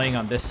 be annoying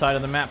on this side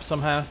of the map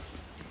somehow.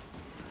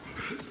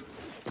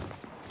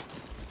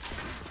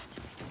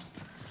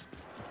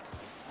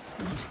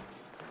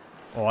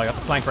 Oh, I got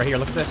the flank right here.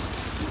 Look at this.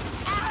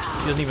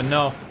 He doesn't even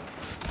know.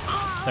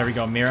 There we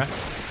go, Mira.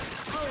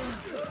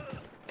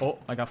 Oh,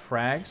 I got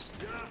frags.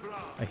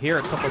 I hear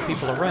a couple of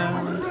people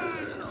around.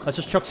 Let's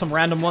just chuck some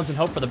random ones and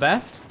hope for the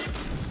best.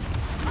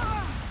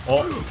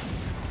 Oh,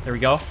 there we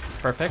go.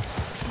 Perfect.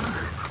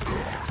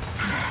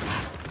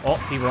 Oh,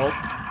 he rolled.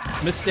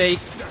 Mistake.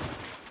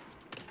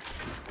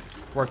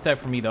 Worked out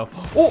for me, though.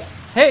 Oh,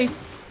 hey!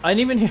 I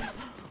didn't even hear...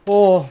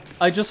 Oh,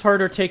 I just heard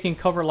her taking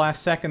cover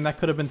last second. That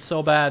could have been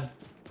so bad.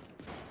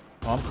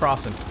 Oh, I'm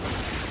crossing.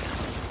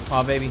 Come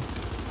on, baby.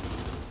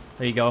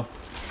 There you go.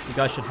 You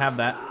guys should have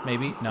that,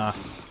 maybe. Nah.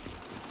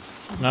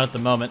 Not at the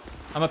moment.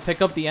 I'm gonna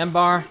pick up the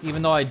M-bar,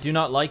 even though I do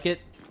not like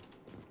it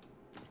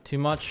too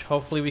much.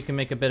 Hopefully we can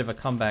make a bit of a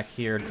comeback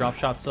here. Drop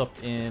shots up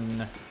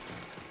in...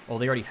 Oh,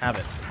 they already have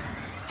it.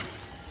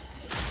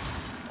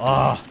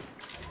 Ah.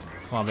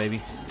 Come on,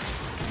 baby.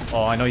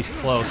 Oh, I know he's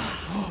close.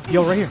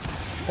 Yo, right here.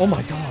 Oh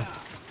my god.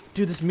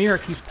 Dude, this mirror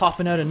keeps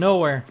popping out of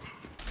nowhere.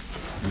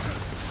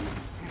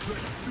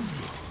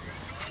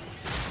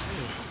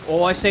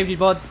 Oh, I saved you,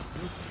 bud.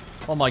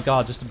 Oh my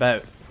god, just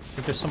about. I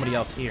think there's somebody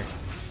else here.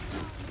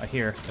 I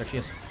hear. There she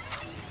is.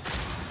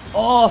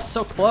 Oh,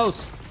 so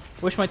close.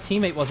 Wish my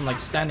teammate wasn't, like,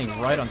 standing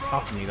right on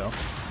top of me, though.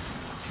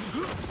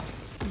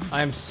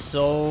 I am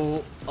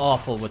so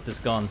awful with this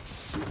gun.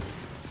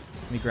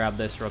 Let me grab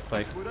this real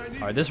quick.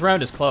 Alright, this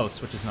round is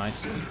close, which is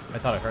nice. I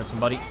thought I heard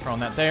somebody throwing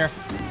that there.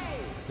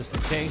 Just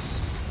in case.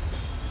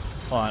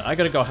 Hold on, I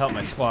gotta go help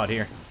my squad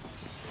here.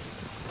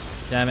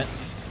 Damn it.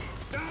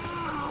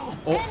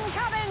 Oh.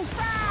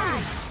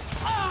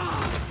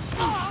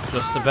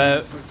 Just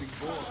about.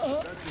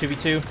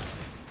 2v2.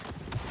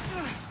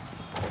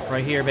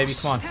 Right here, baby.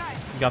 Come on.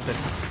 You got this.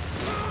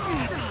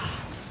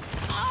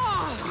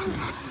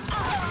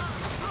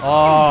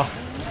 Oh.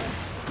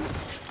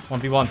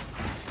 1v1.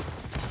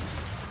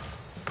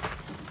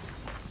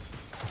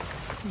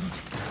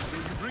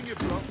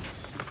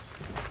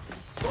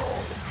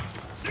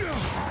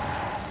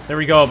 There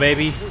we go,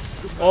 baby.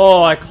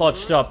 Oh, I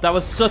clutched up. That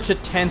was such a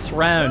tense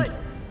round.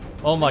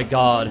 Oh my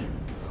god.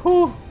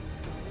 Whew.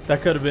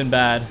 That could have been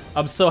bad.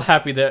 I'm so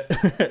happy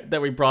that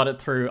that we brought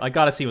it through. I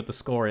gotta see what the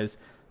score is.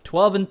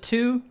 12 and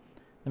 2.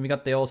 Then we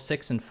got the old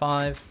 6 and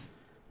 5.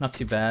 Not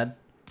too bad.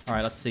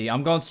 Alright, let's see.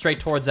 I'm going straight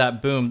towards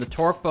that boom. The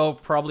torque bow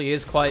probably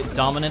is quite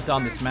dominant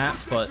on this map,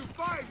 but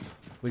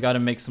we gotta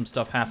make some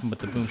stuff happen with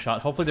the boom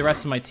shot. Hopefully the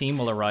rest of my team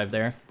will arrive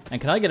there. And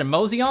can I get a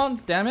mosey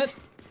on? Damn it.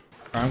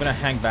 Alright, I'm gonna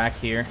hang back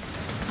here.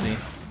 Let's see.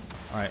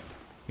 Alright.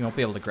 You won't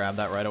be able to grab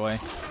that right away.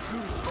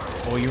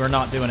 Oh, you are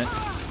not doing it.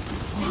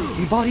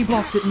 He body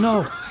blocked it.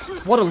 No.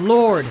 What a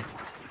lord.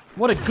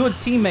 What a good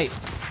teammate.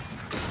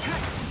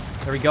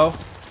 There we go.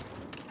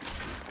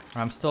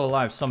 I'm still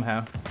alive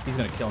somehow. He's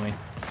gonna kill me.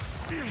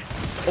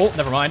 Oh,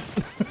 never mind.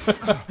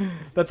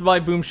 That's my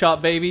boom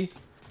shot, baby.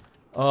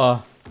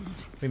 Oh,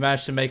 we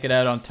managed to make it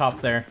out on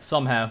top there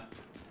somehow.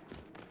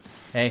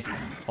 Hey,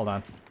 hold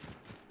on.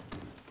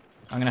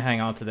 I'm gonna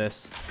hang on to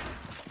this.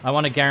 I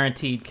want a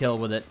guaranteed kill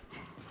with it.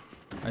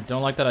 I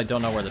don't like that I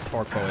don't know where the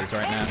torque bow is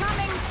right now.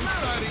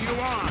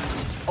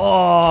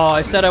 Oh,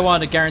 I said I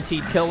wanted a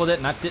guaranteed kill with it,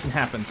 and that didn't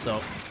happen,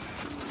 so...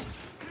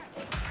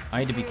 I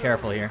need to be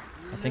careful here.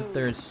 I think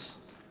there's...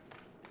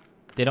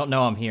 They don't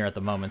know I'm here at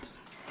the moment.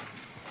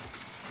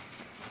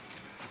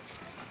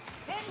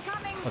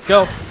 Let's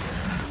go.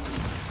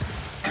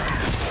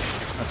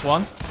 That's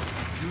one.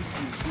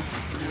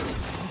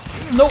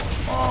 Nope.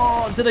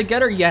 Oh, did I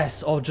get her?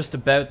 Yes. Oh, just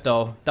about,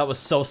 though. That was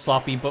so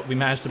sloppy, but we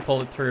managed to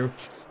pull it through.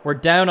 We're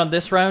down on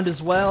this round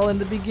as well in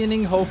the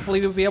beginning.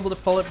 Hopefully we'll be able to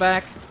pull it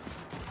back.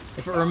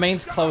 If it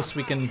remains close,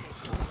 we can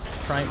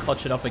try and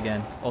clutch it up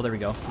again. Oh, there we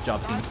go. Good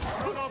job, team.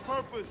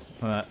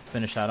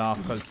 Finish that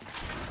off, because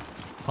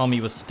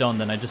homie was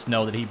stunned, and I just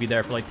know that he'd be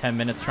there for like 10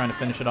 minutes trying to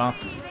finish it off.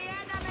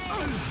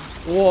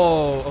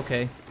 Whoa,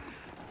 okay.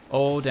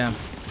 Oh, damn.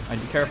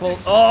 I'd be careful.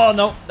 Oh,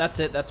 no. That's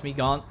it. That's me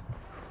gone.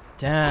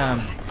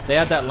 Damn. They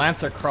had that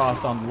Lancer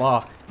cross on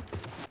lock.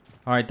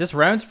 Alright, this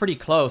round's pretty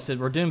close.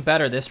 We're doing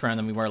better this round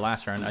than we were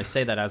last round. I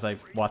say that as I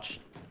watch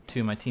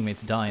two of my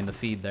teammates die in the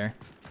feed there.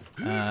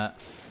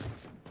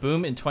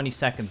 Boom in 20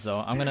 seconds,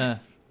 though. I'm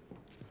gonna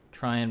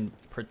try and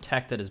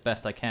protect it as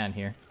best I can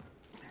here.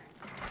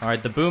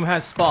 Alright, the boom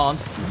has spawned.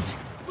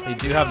 They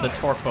do have the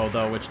torque bow,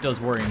 though, which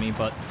does worry me,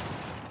 but...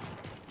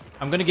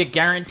 I'm gonna get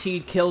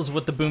guaranteed kills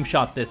with the boom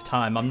shot this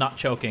time. I'm not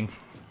choking.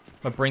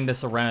 But bring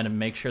this around and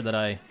make sure that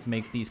I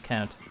make these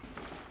count.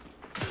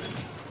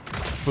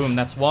 Boom,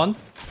 that's one.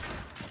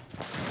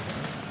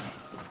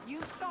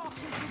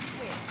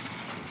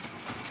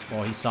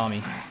 Oh, he saw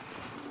me.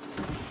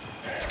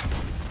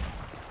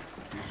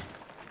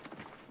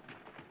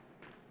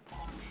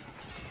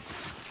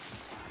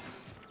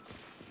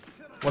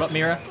 What up,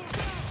 Mira?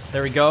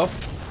 There we go.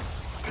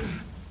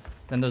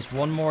 Then there's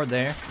one more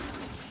there.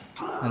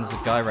 And there's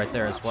a guy right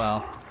there as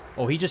well.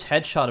 Oh, he just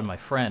headshotted my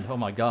friend. Oh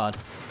my god.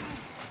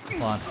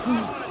 Hold on.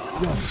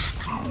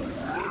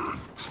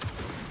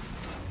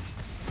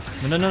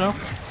 No, no, no, no.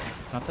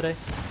 Not today.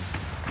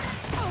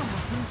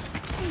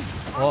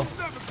 Oh.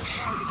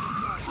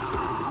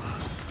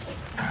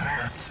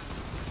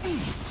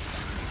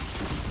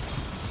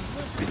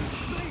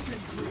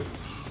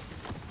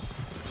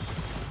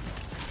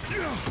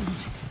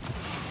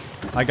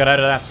 I got out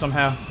of that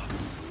somehow.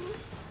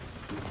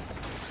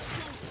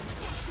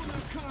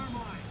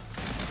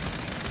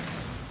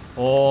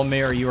 Oh,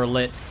 Mira, you are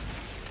lit.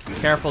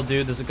 Careful,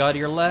 dude. There's a guy to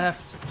your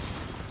left.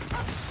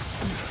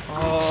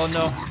 Oh,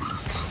 no.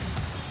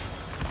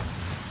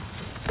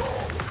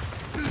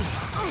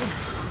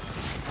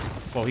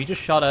 Well, he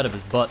just shot out of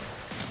his butt.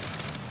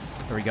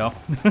 There we go.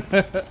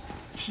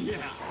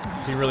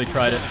 He really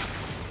tried it.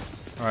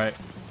 Alright.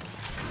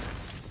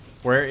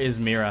 Where is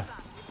Mira?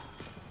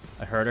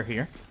 I heard her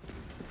here.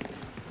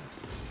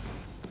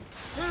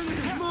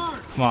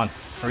 Come on.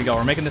 Here we go.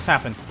 We're making this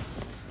happen.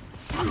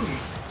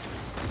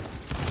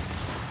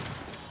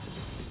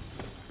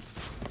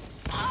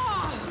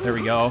 There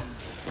we go.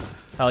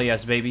 Hell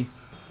yes, baby.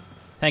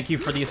 Thank you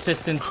for the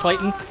assistance,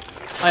 Clayton.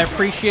 I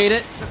appreciate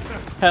it.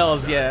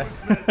 Hells yeah.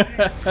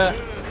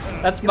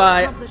 That's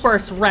my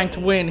first ranked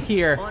win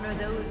here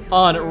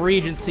on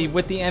Regency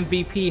with the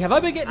MVP. Have I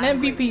been getting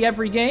MVP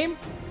every game?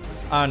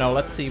 I don't know.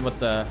 Let's see what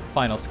the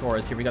final score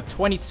is here. We got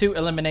 22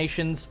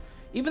 eliminations.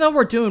 Even though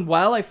we're doing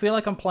well, I feel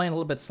like I'm playing a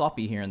little bit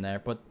sloppy here and there.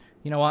 But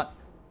you know what?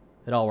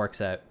 It all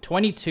works out.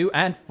 22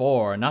 and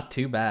 4. Not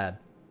too bad.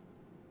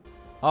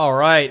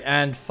 Alright,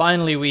 and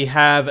finally we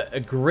have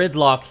a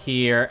Gridlock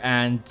here,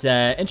 and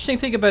interesting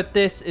thing about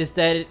this is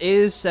that it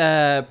is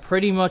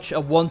pretty much a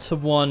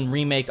one-to-one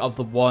remake of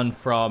the one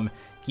from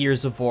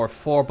Gears of War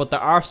 4, but there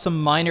are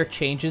some minor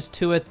changes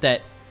to it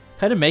that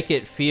kind of make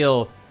it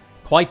feel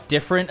quite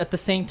different at the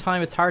same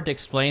time. It's hard to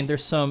explain.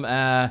 There's some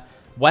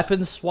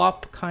weapon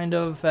swap kind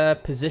of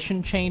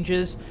position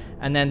changes,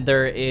 And then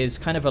there is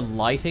kind of a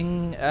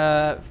lighting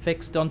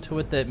fix done to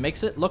it that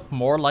makes it look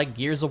more like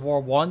Gears of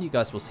War 1. You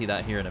guys will see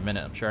that here in a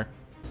minute, I'm sure.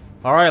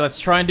 Alright, let's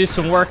try and do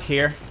some work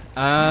here.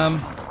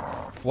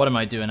 What am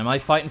I doing? Am I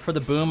fighting for the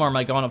boom or am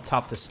I going up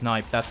top to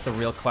snipe? That's the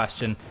real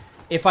question.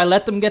 If I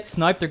let them get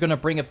sniped, they're going to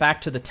bring it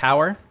back to the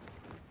tower.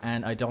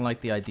 And I don't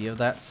like the idea of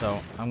that, so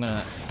I'm going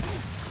to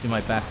do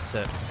my best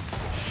to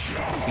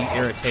be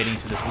irritating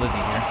to this Lizzie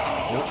here.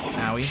 Oh,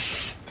 owie.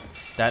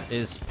 That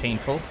is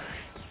painful.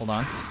 Hold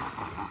on.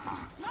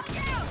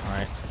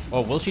 Alright.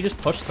 Oh, will she just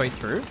push straight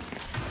through?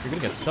 You're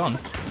gonna get stunned.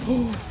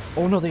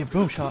 Oh no, they have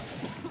boom shot.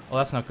 Oh,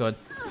 that's not good.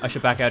 I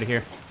should back out of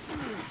here.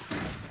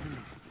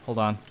 Hold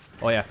on.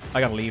 Oh yeah, I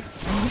gotta leave.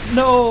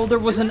 No, there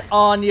was an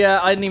Anya.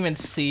 I didn't even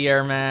see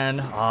her, man.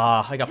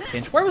 Ah, I got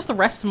pinched. Where was the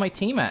rest of my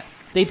team at?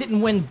 They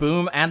didn't win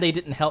boom, and they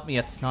didn't help me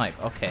at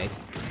snipe. Okay.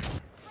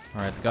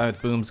 Alright, the guy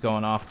with boom's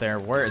going off there.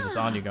 Where is this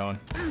Anya going?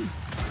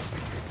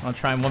 I'll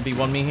try and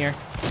 1v1 me here.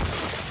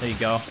 There you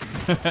go.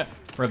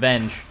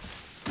 Revenge.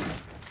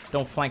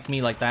 Don't flank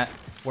me like that.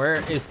 Where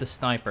is the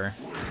sniper?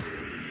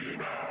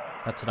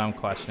 That's what I'm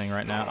questioning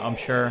right now. I'm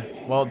sure.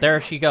 Well, there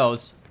she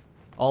goes.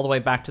 All the way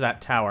back to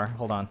that tower.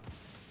 Hold on.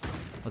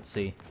 Let's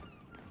see.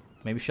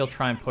 Maybe she'll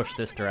try and push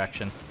this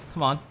direction.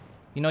 Come on.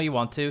 You know you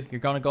want to.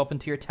 You're going to go up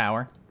into your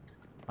tower.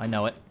 I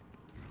know it.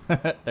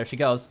 There she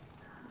goes.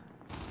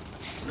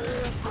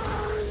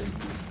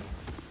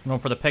 Going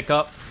for the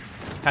pickup.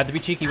 Had to be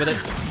cheeky with it.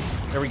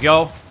 There we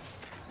go.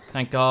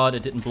 Thank God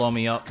it didn't blow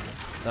me up.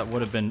 That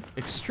would have been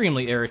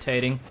extremely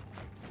irritating.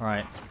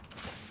 Alright.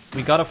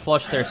 We gotta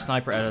flush their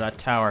sniper out of that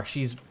tower.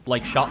 She's,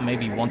 like, shot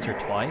maybe once or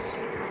twice.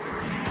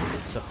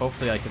 So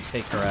hopefully I can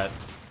take her out.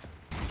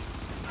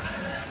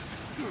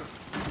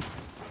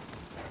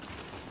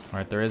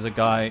 Alright, there is a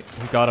guy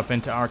who got up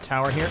into our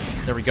tower here.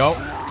 There we go.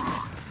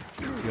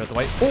 You out the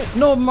way. Oh,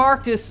 no,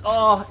 Marcus!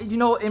 Oh, you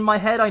know, in my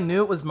head I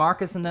knew it was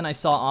Marcus, and then I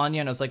saw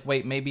Anya, and I was like,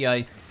 wait, maybe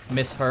I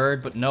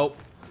misheard, but nope.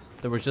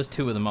 There was just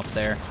two of them up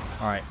there.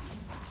 Alright.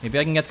 Maybe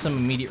I can get some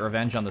immediate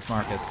revenge on this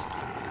Marcus.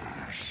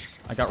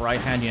 I got right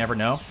hand, you never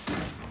know.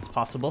 It's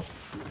possible.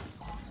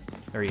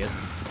 There he is.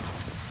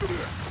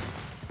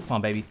 Come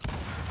on, baby.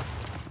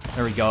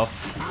 There we go.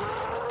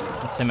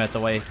 That's him out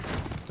the way.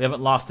 We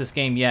haven't lost this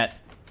game yet.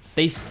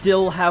 They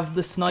still have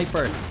the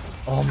sniper.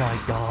 Oh my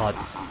god.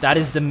 That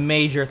is the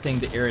major thing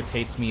that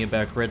irritates me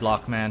about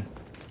Gridlock, man.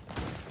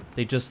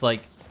 They just,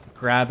 like,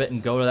 grab it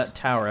and go to that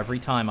tower every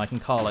time. I can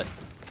call it.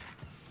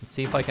 Let's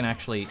see if I can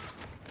actually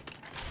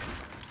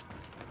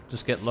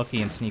just get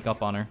lucky and sneak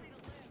up on her.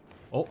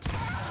 Oh.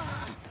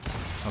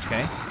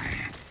 Okay.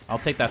 I'll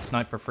take that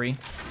snipe for free.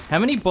 How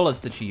many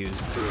bullets did she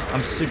use?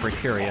 I'm super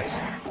curious.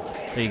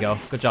 There you go.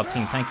 Good job,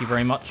 team. Thank you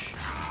very much.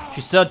 She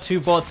still had 2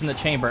 bullets in the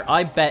chamber.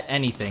 I bet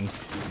anything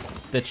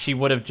that she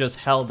would have just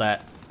held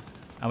that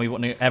and we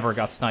wouldn't have ever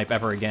got snipe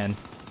ever again.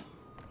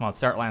 Come on,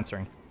 start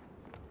lancering.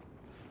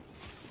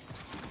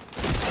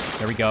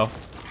 There we go.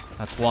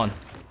 That's 1.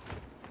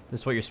 This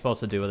is what you're supposed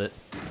to do with it.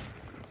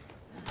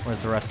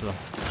 Where's the rest of them?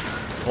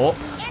 Oh.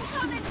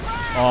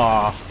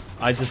 Oh,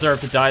 I deserve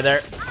to die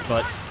there.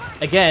 But,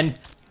 again,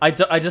 I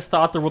just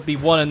thought there would be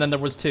 1 and then there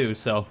was 2,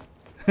 so.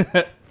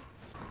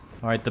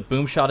 Alright, the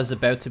boom shot is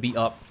about to be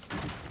up.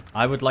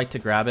 I would like to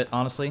grab it,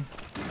 honestly.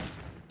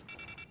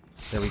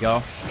 There we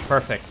go.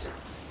 Perfect.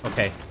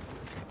 Okay.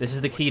 This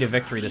is the key to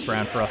victory this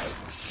round for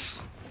us.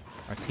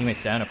 Our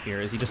teammate's down up here.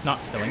 Is he just not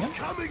killing him?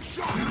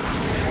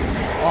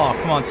 Oh,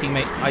 come on,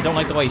 teammate. I don't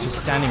like the way he's just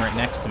standing right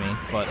next to me,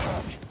 but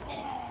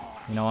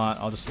you know what?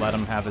 I'll just let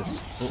him have his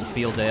little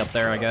field day up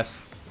there, I guess.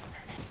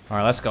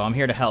 Alright, let's go. I'm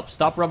here to help.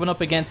 Stop rubbing up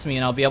against me,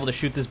 and I'll be able to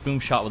shoot this boom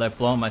shot without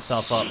blowing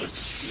myself up.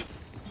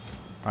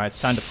 Alright, it's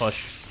time to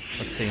push.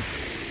 Let's see.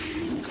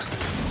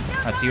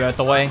 That's you out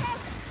the way.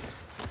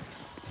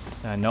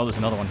 I know there's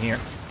another one here.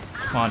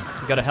 Come on,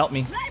 you gotta help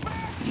me.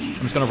 I'm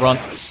just gonna run.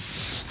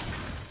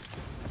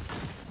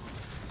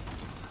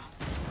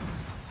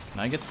 Can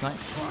I get sniped?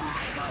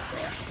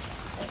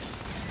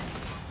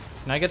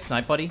 Can I get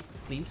sniped, buddy?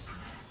 Please?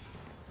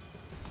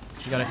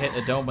 You gotta hit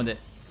a dome with it,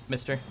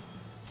 mister.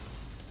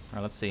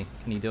 Alright, let's see.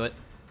 Can you do it?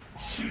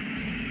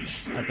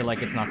 I feel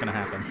like it's not gonna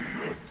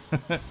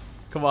happen.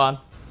 Come on.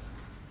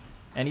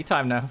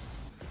 Anytime now.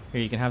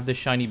 Here, you can have this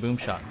shiny boom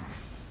shot.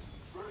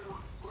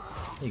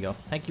 There you go.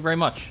 Thank you very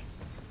much.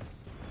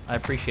 I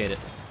appreciate it.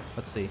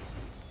 Let's see.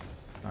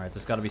 Alright,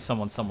 there's gotta be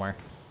someone somewhere.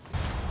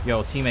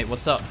 Yo, teammate,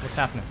 what's up? What's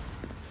happening?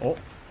 Oh.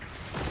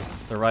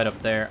 They're right up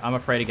there. I'm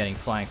afraid of getting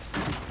flanked.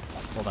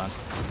 Hold on.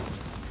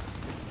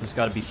 There's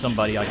gotta be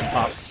somebody I can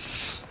pop.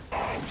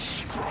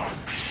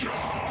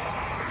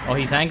 Oh,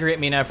 he's angry at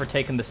me now for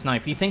taking the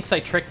snipe. He thinks I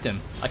tricked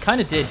him. I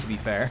kinda did, to be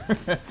fair.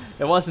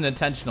 It wasn't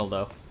intentional,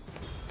 though.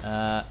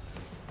 I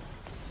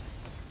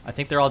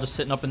think they're all just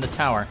sitting up in the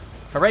tower.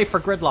 Hooray for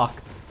Gridlock.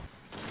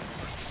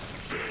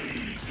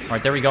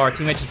 Alright, there we go. Our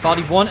teammate just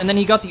bodied 1, and then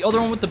he got the other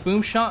one with the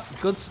boom shot.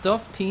 Good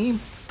stuff, team.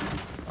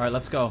 Alright,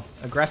 let's go.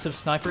 Aggressive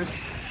snipers.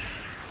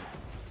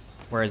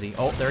 Where is he?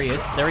 Oh, there he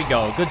is. There we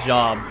go. Good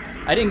job.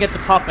 I didn't get to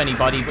pop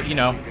anybody, but, you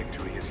know,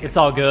 it's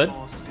all good.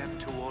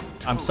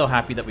 I'm so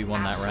happy that we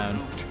won that round.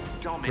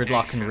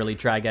 Gridlock can really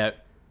drag out.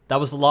 That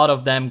was a lot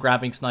of them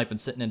grabbing snipe and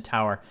sitting in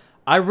tower.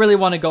 I really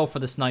want to go for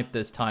the snipe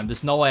this time.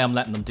 There's no way I'm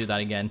letting them do that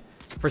again.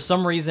 For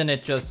some reason,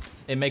 it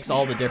makes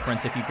all the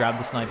difference if you grab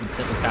the snipe and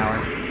sit in tower.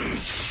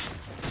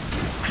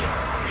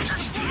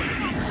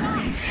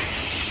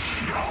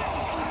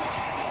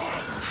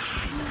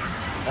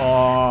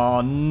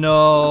 Oh,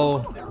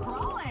 no.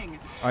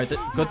 Alright,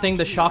 good thing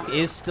the shock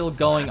is still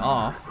going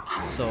off.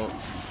 So...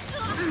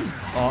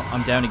 Oh,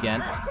 I'm down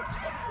again.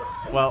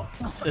 Well,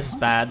 this is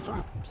bad.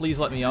 Please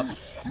let me up.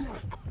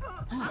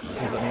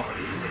 Please let me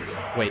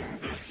up. Wait,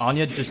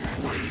 Anya just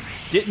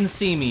didn't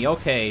see me.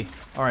 Okay.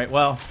 Alright,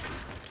 well...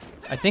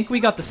 I think we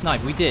got the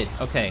snipe. We did.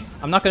 Okay.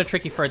 I'm not going to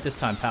trick you for it this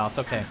time, pal. It's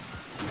okay.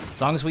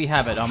 As long as we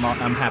have it, I'm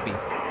happy.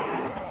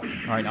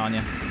 Alright,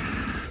 Anya.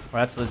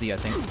 Well, that's Lizzie, I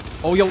think.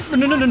 Oh, yo.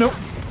 No.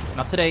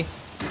 Not today.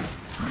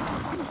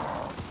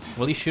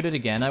 Will he shoot it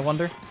again, I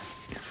wonder?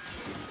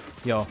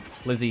 Yo,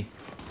 Lizzie.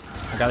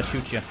 I gotta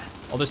shoot you.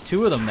 Oh, there's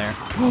two of them there.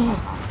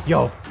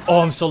 Yo. Oh,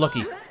 I'm so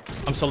lucky.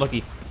 I'm so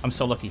lucky. I'm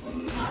so lucky.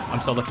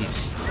 I'm so lucky.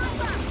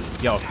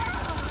 Yo.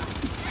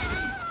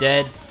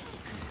 Dead.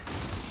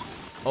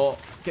 Oh,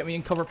 get me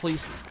in cover,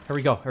 please. Here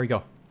we go. Here we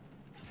go.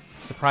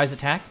 Surprise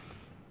attack.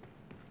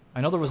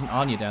 I know there was an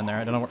Anya down there.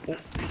 I don't know where... Oh.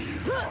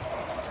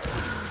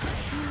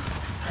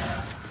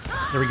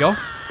 There we go.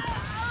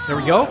 There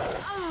we go.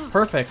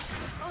 Perfect.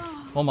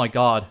 Oh my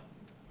god.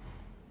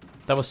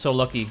 That was so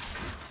lucky.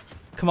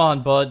 Come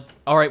on, bud.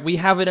 Alright, we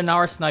have it in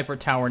our sniper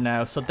tower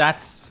now, so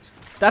that's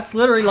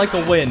literally like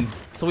a win.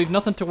 So we've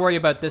nothing to worry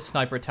about this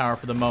sniper tower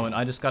for the moment.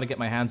 I just gotta get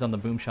my hands on the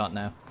boom shot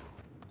now.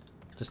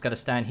 Just gotta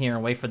stand here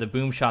and wait for the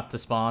boom shot to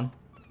spawn.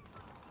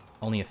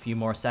 Only a few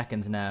more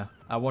seconds now.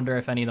 I wonder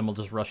if any of them will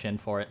just rush in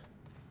for it.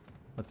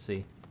 Let's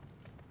see.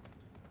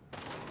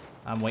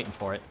 I'm waiting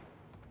for it.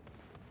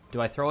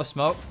 Do I throw a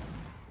smoke?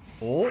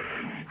 Oh.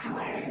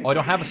 Oh, I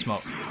don't have a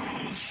smoke.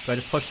 Do I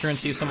just push through and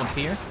see if someone's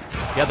here?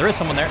 Yeah, there is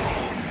someone there.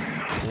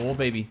 Oh,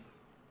 baby.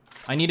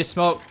 I need a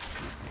smoke.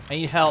 I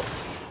need help.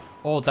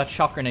 Oh, that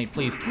shock grenade,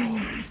 please.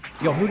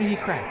 Yo, who did he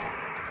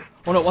crack?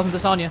 Oh, no, it wasn't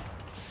this Anya.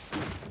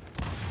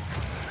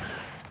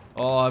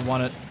 Oh, I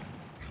want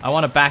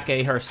to back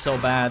A her so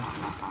bad.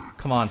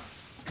 Come on.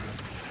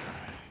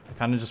 I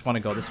kind of just want to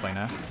go this way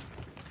now.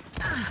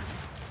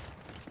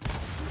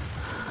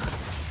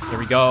 There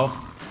we go.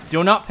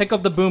 Do not pick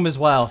up the boom as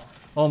well.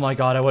 Oh my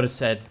god, I would have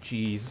said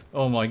jeez.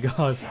 Oh my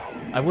god.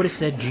 I would have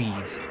said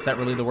jeez. Is that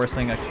really the worst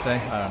thing I could say?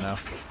 I don't know.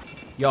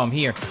 Yo, I'm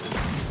here.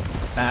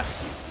 Bat.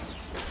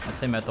 Let's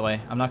him out the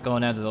way. I'm not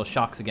going out to those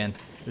shocks again.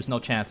 There's no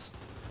chance.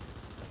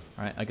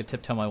 Alright, I could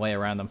tiptoe my way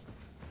around them.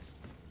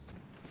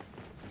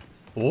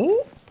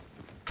 Oh?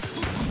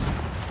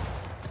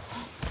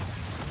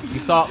 You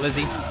thought,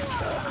 Lizzie.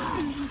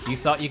 You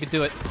thought you could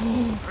do it.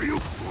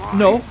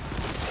 No.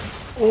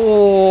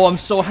 Oh, I'm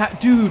so happy.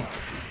 Dude.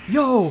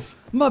 Yo.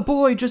 My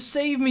boy just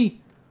saved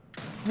me.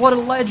 What a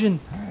legend.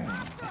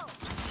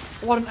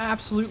 What an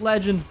absolute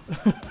legend.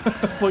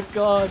 Oh my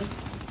god.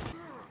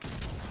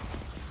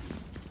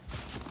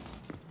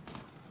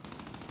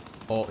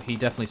 Oh, he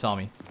definitely saw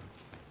me.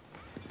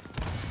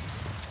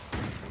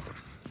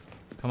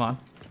 Come on.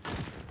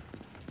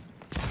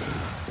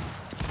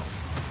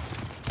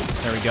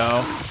 There we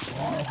go.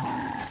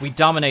 We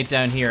dominate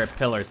down here at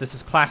pillars. This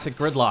is classic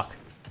Gridlock.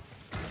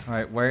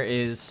 Alright, where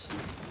is...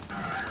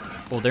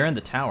 Oh, they're in the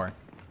tower.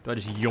 Do I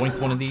just yoink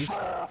one of these?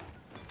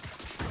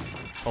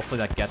 Hopefully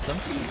that gets him.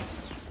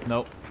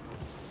 Nope.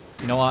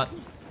 You know what?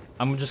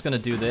 I'm just gonna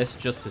do this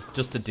just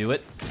to do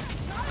it.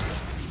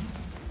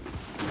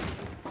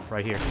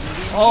 Right here.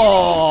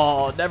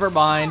 Oh, never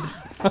mind.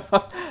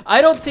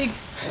 I don't think...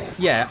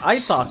 Yeah, I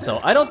thought so.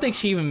 I don't think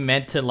she even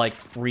meant to, like,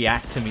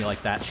 react to me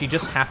like that. She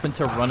just happened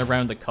to run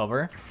around the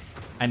cover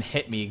and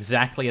hit me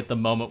exactly at the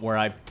moment where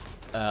I,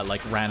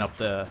 like, ran up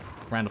the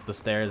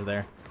stairs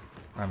there.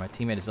 Alright, my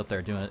teammate is up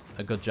there doing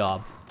a good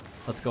job.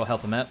 Let's go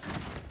help him out.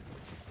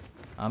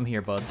 I'm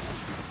here, bud.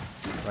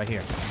 Right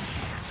here.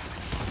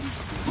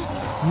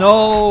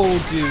 No,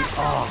 dude.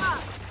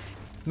 Oh.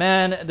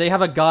 Man, they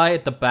have a guy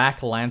at the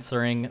back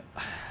lancering.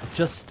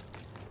 Just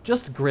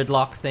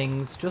Gridlock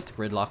things. Just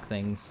Gridlock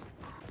things.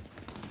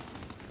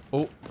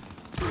 Oh.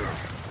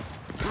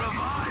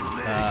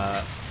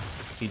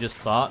 He just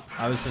thought.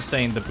 I was just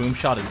saying the boom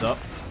shot is up.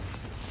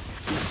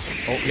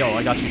 Oh, yo,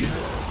 I got you.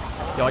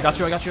 Yo, I got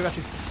you.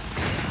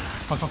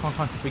 Come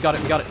on. We got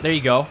it. There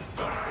you go.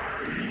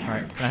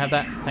 Alright, can I have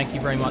that? Thank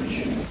you very much.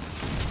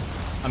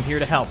 I'm here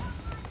to help.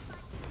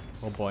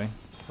 Oh boy.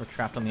 We're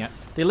trapped on the...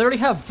 They literally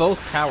have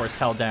both towers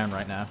held down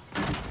right now.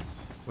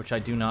 Which I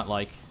do not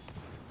like.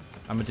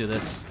 I'm gonna do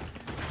this.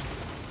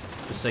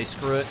 Just say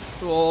screw it.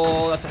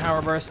 Oh, that's a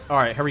hammer burst.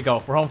 Alright, here we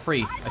go. We're home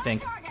free, I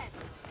think.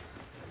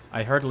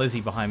 I heard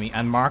Lizzie behind me,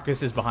 and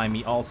Marcus is behind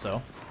me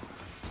also.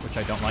 Which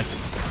I don't like.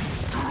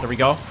 There we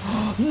go.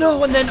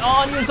 No, and then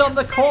Anya's on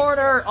the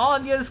corner!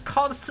 Anya's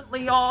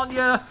constantly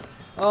Anya!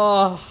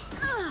 Oh,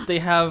 they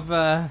have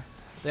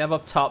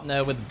up top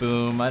now with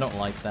boom. I don't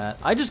like that.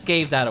 I just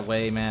gave that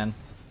away, man.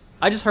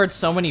 I just heard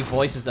so many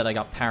voices that I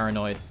got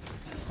paranoid.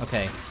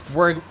 Okay.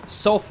 We're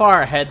so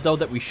far ahead, though,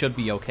 that we should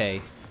be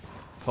okay.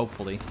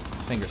 Hopefully.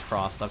 Fingers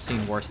crossed. I've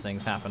seen worse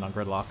things happen on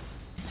Gridlock.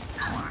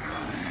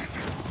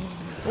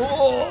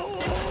 Oh!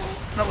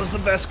 That was the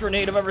best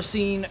grenade I've ever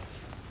seen.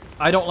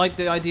 I don't like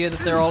the idea that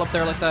they're all up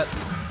there like that.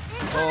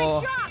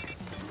 Oh.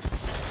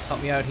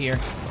 Help me out here.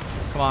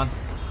 Come on.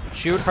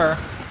 Shoot her.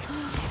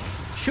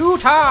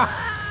 Shoot her!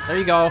 There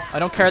you go. I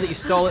don't care that you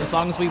stole it as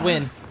long as we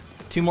win.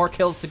 2 more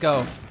kills to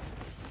go.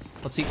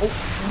 Let's see.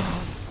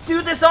 Oh.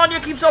 Dude, this Anya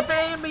keeps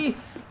obeying me!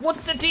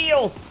 What's the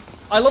deal?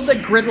 I love that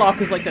Gridlock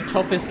is like the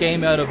toughest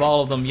game out of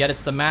all of them, yet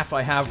it's the map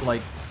I have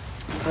like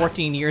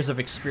 14 years of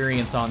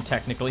experience on,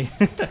 technically.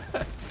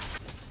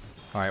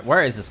 Alright,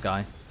 where is this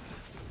guy?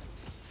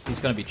 He's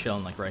gonna be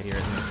chilling like right here,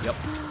 isn't he? Yep.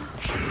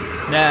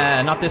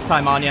 Nah, not this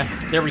time, Anya.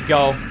 There we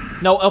go.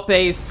 No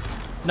up-A's.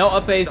 No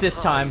up-A's this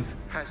time.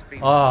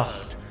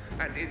 Oh.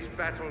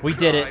 We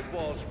did it.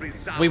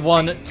 We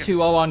won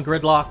 2-0 on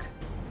Gridlock.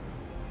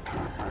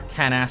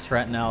 Can't ask for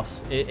anything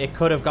else. It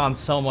could have gone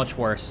so much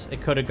worse.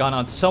 It could have gone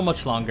on so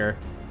much longer.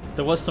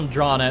 There was some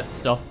drawn-out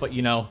stuff, but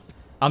you know,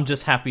 I'm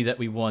just happy that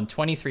we won.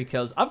 23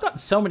 kills. I've gotten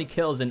so many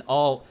kills in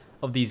all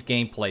of these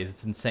gameplays.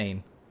 It's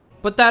insane.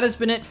 But that has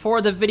been it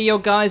for the video,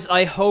 guys.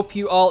 I hope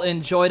you all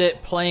enjoyed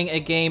it, playing a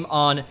game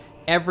on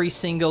every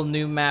single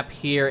new map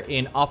here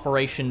in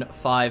Operation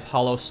 5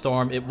 Hollow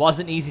Storm. It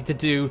wasn't easy to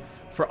do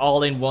for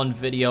all in one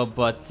video,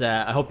 but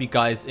I hope you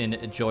guys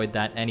enjoyed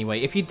that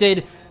anyway. If you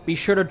did, be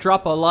sure to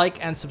drop a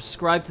like and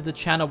subscribe to the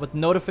channel with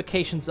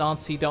notifications on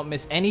so you don't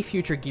miss any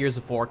future Gears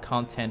of War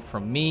content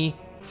from me.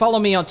 Follow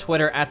me on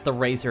Twitter at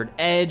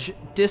TheRazoredEdge.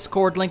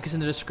 Discord link is in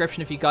the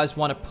description if you guys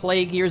want to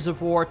play Gears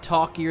of War,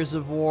 talk Gears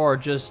of War, or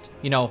just,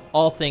 you know,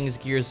 all things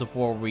Gears of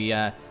War we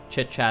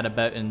chit-chat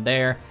about in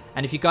there.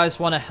 And if you guys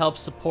want to help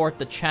support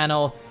the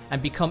channel and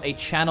become a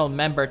channel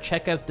member,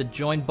 check out the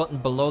join button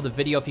below the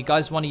video. If you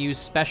guys want to use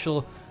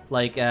special,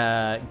 like,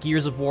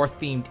 Gears of War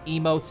themed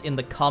emotes in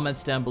the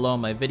comments down below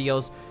in my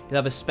videos, you'll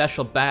have a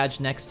special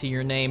badge next to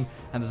your name,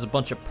 and there's a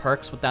bunch of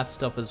perks with that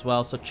stuff as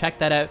well. So check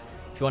that out.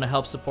 If you want to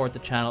help support the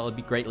channel, it would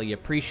be greatly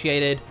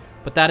appreciated.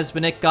 But that has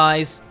been it,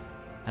 guys,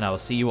 and I will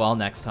see you all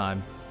next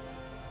time.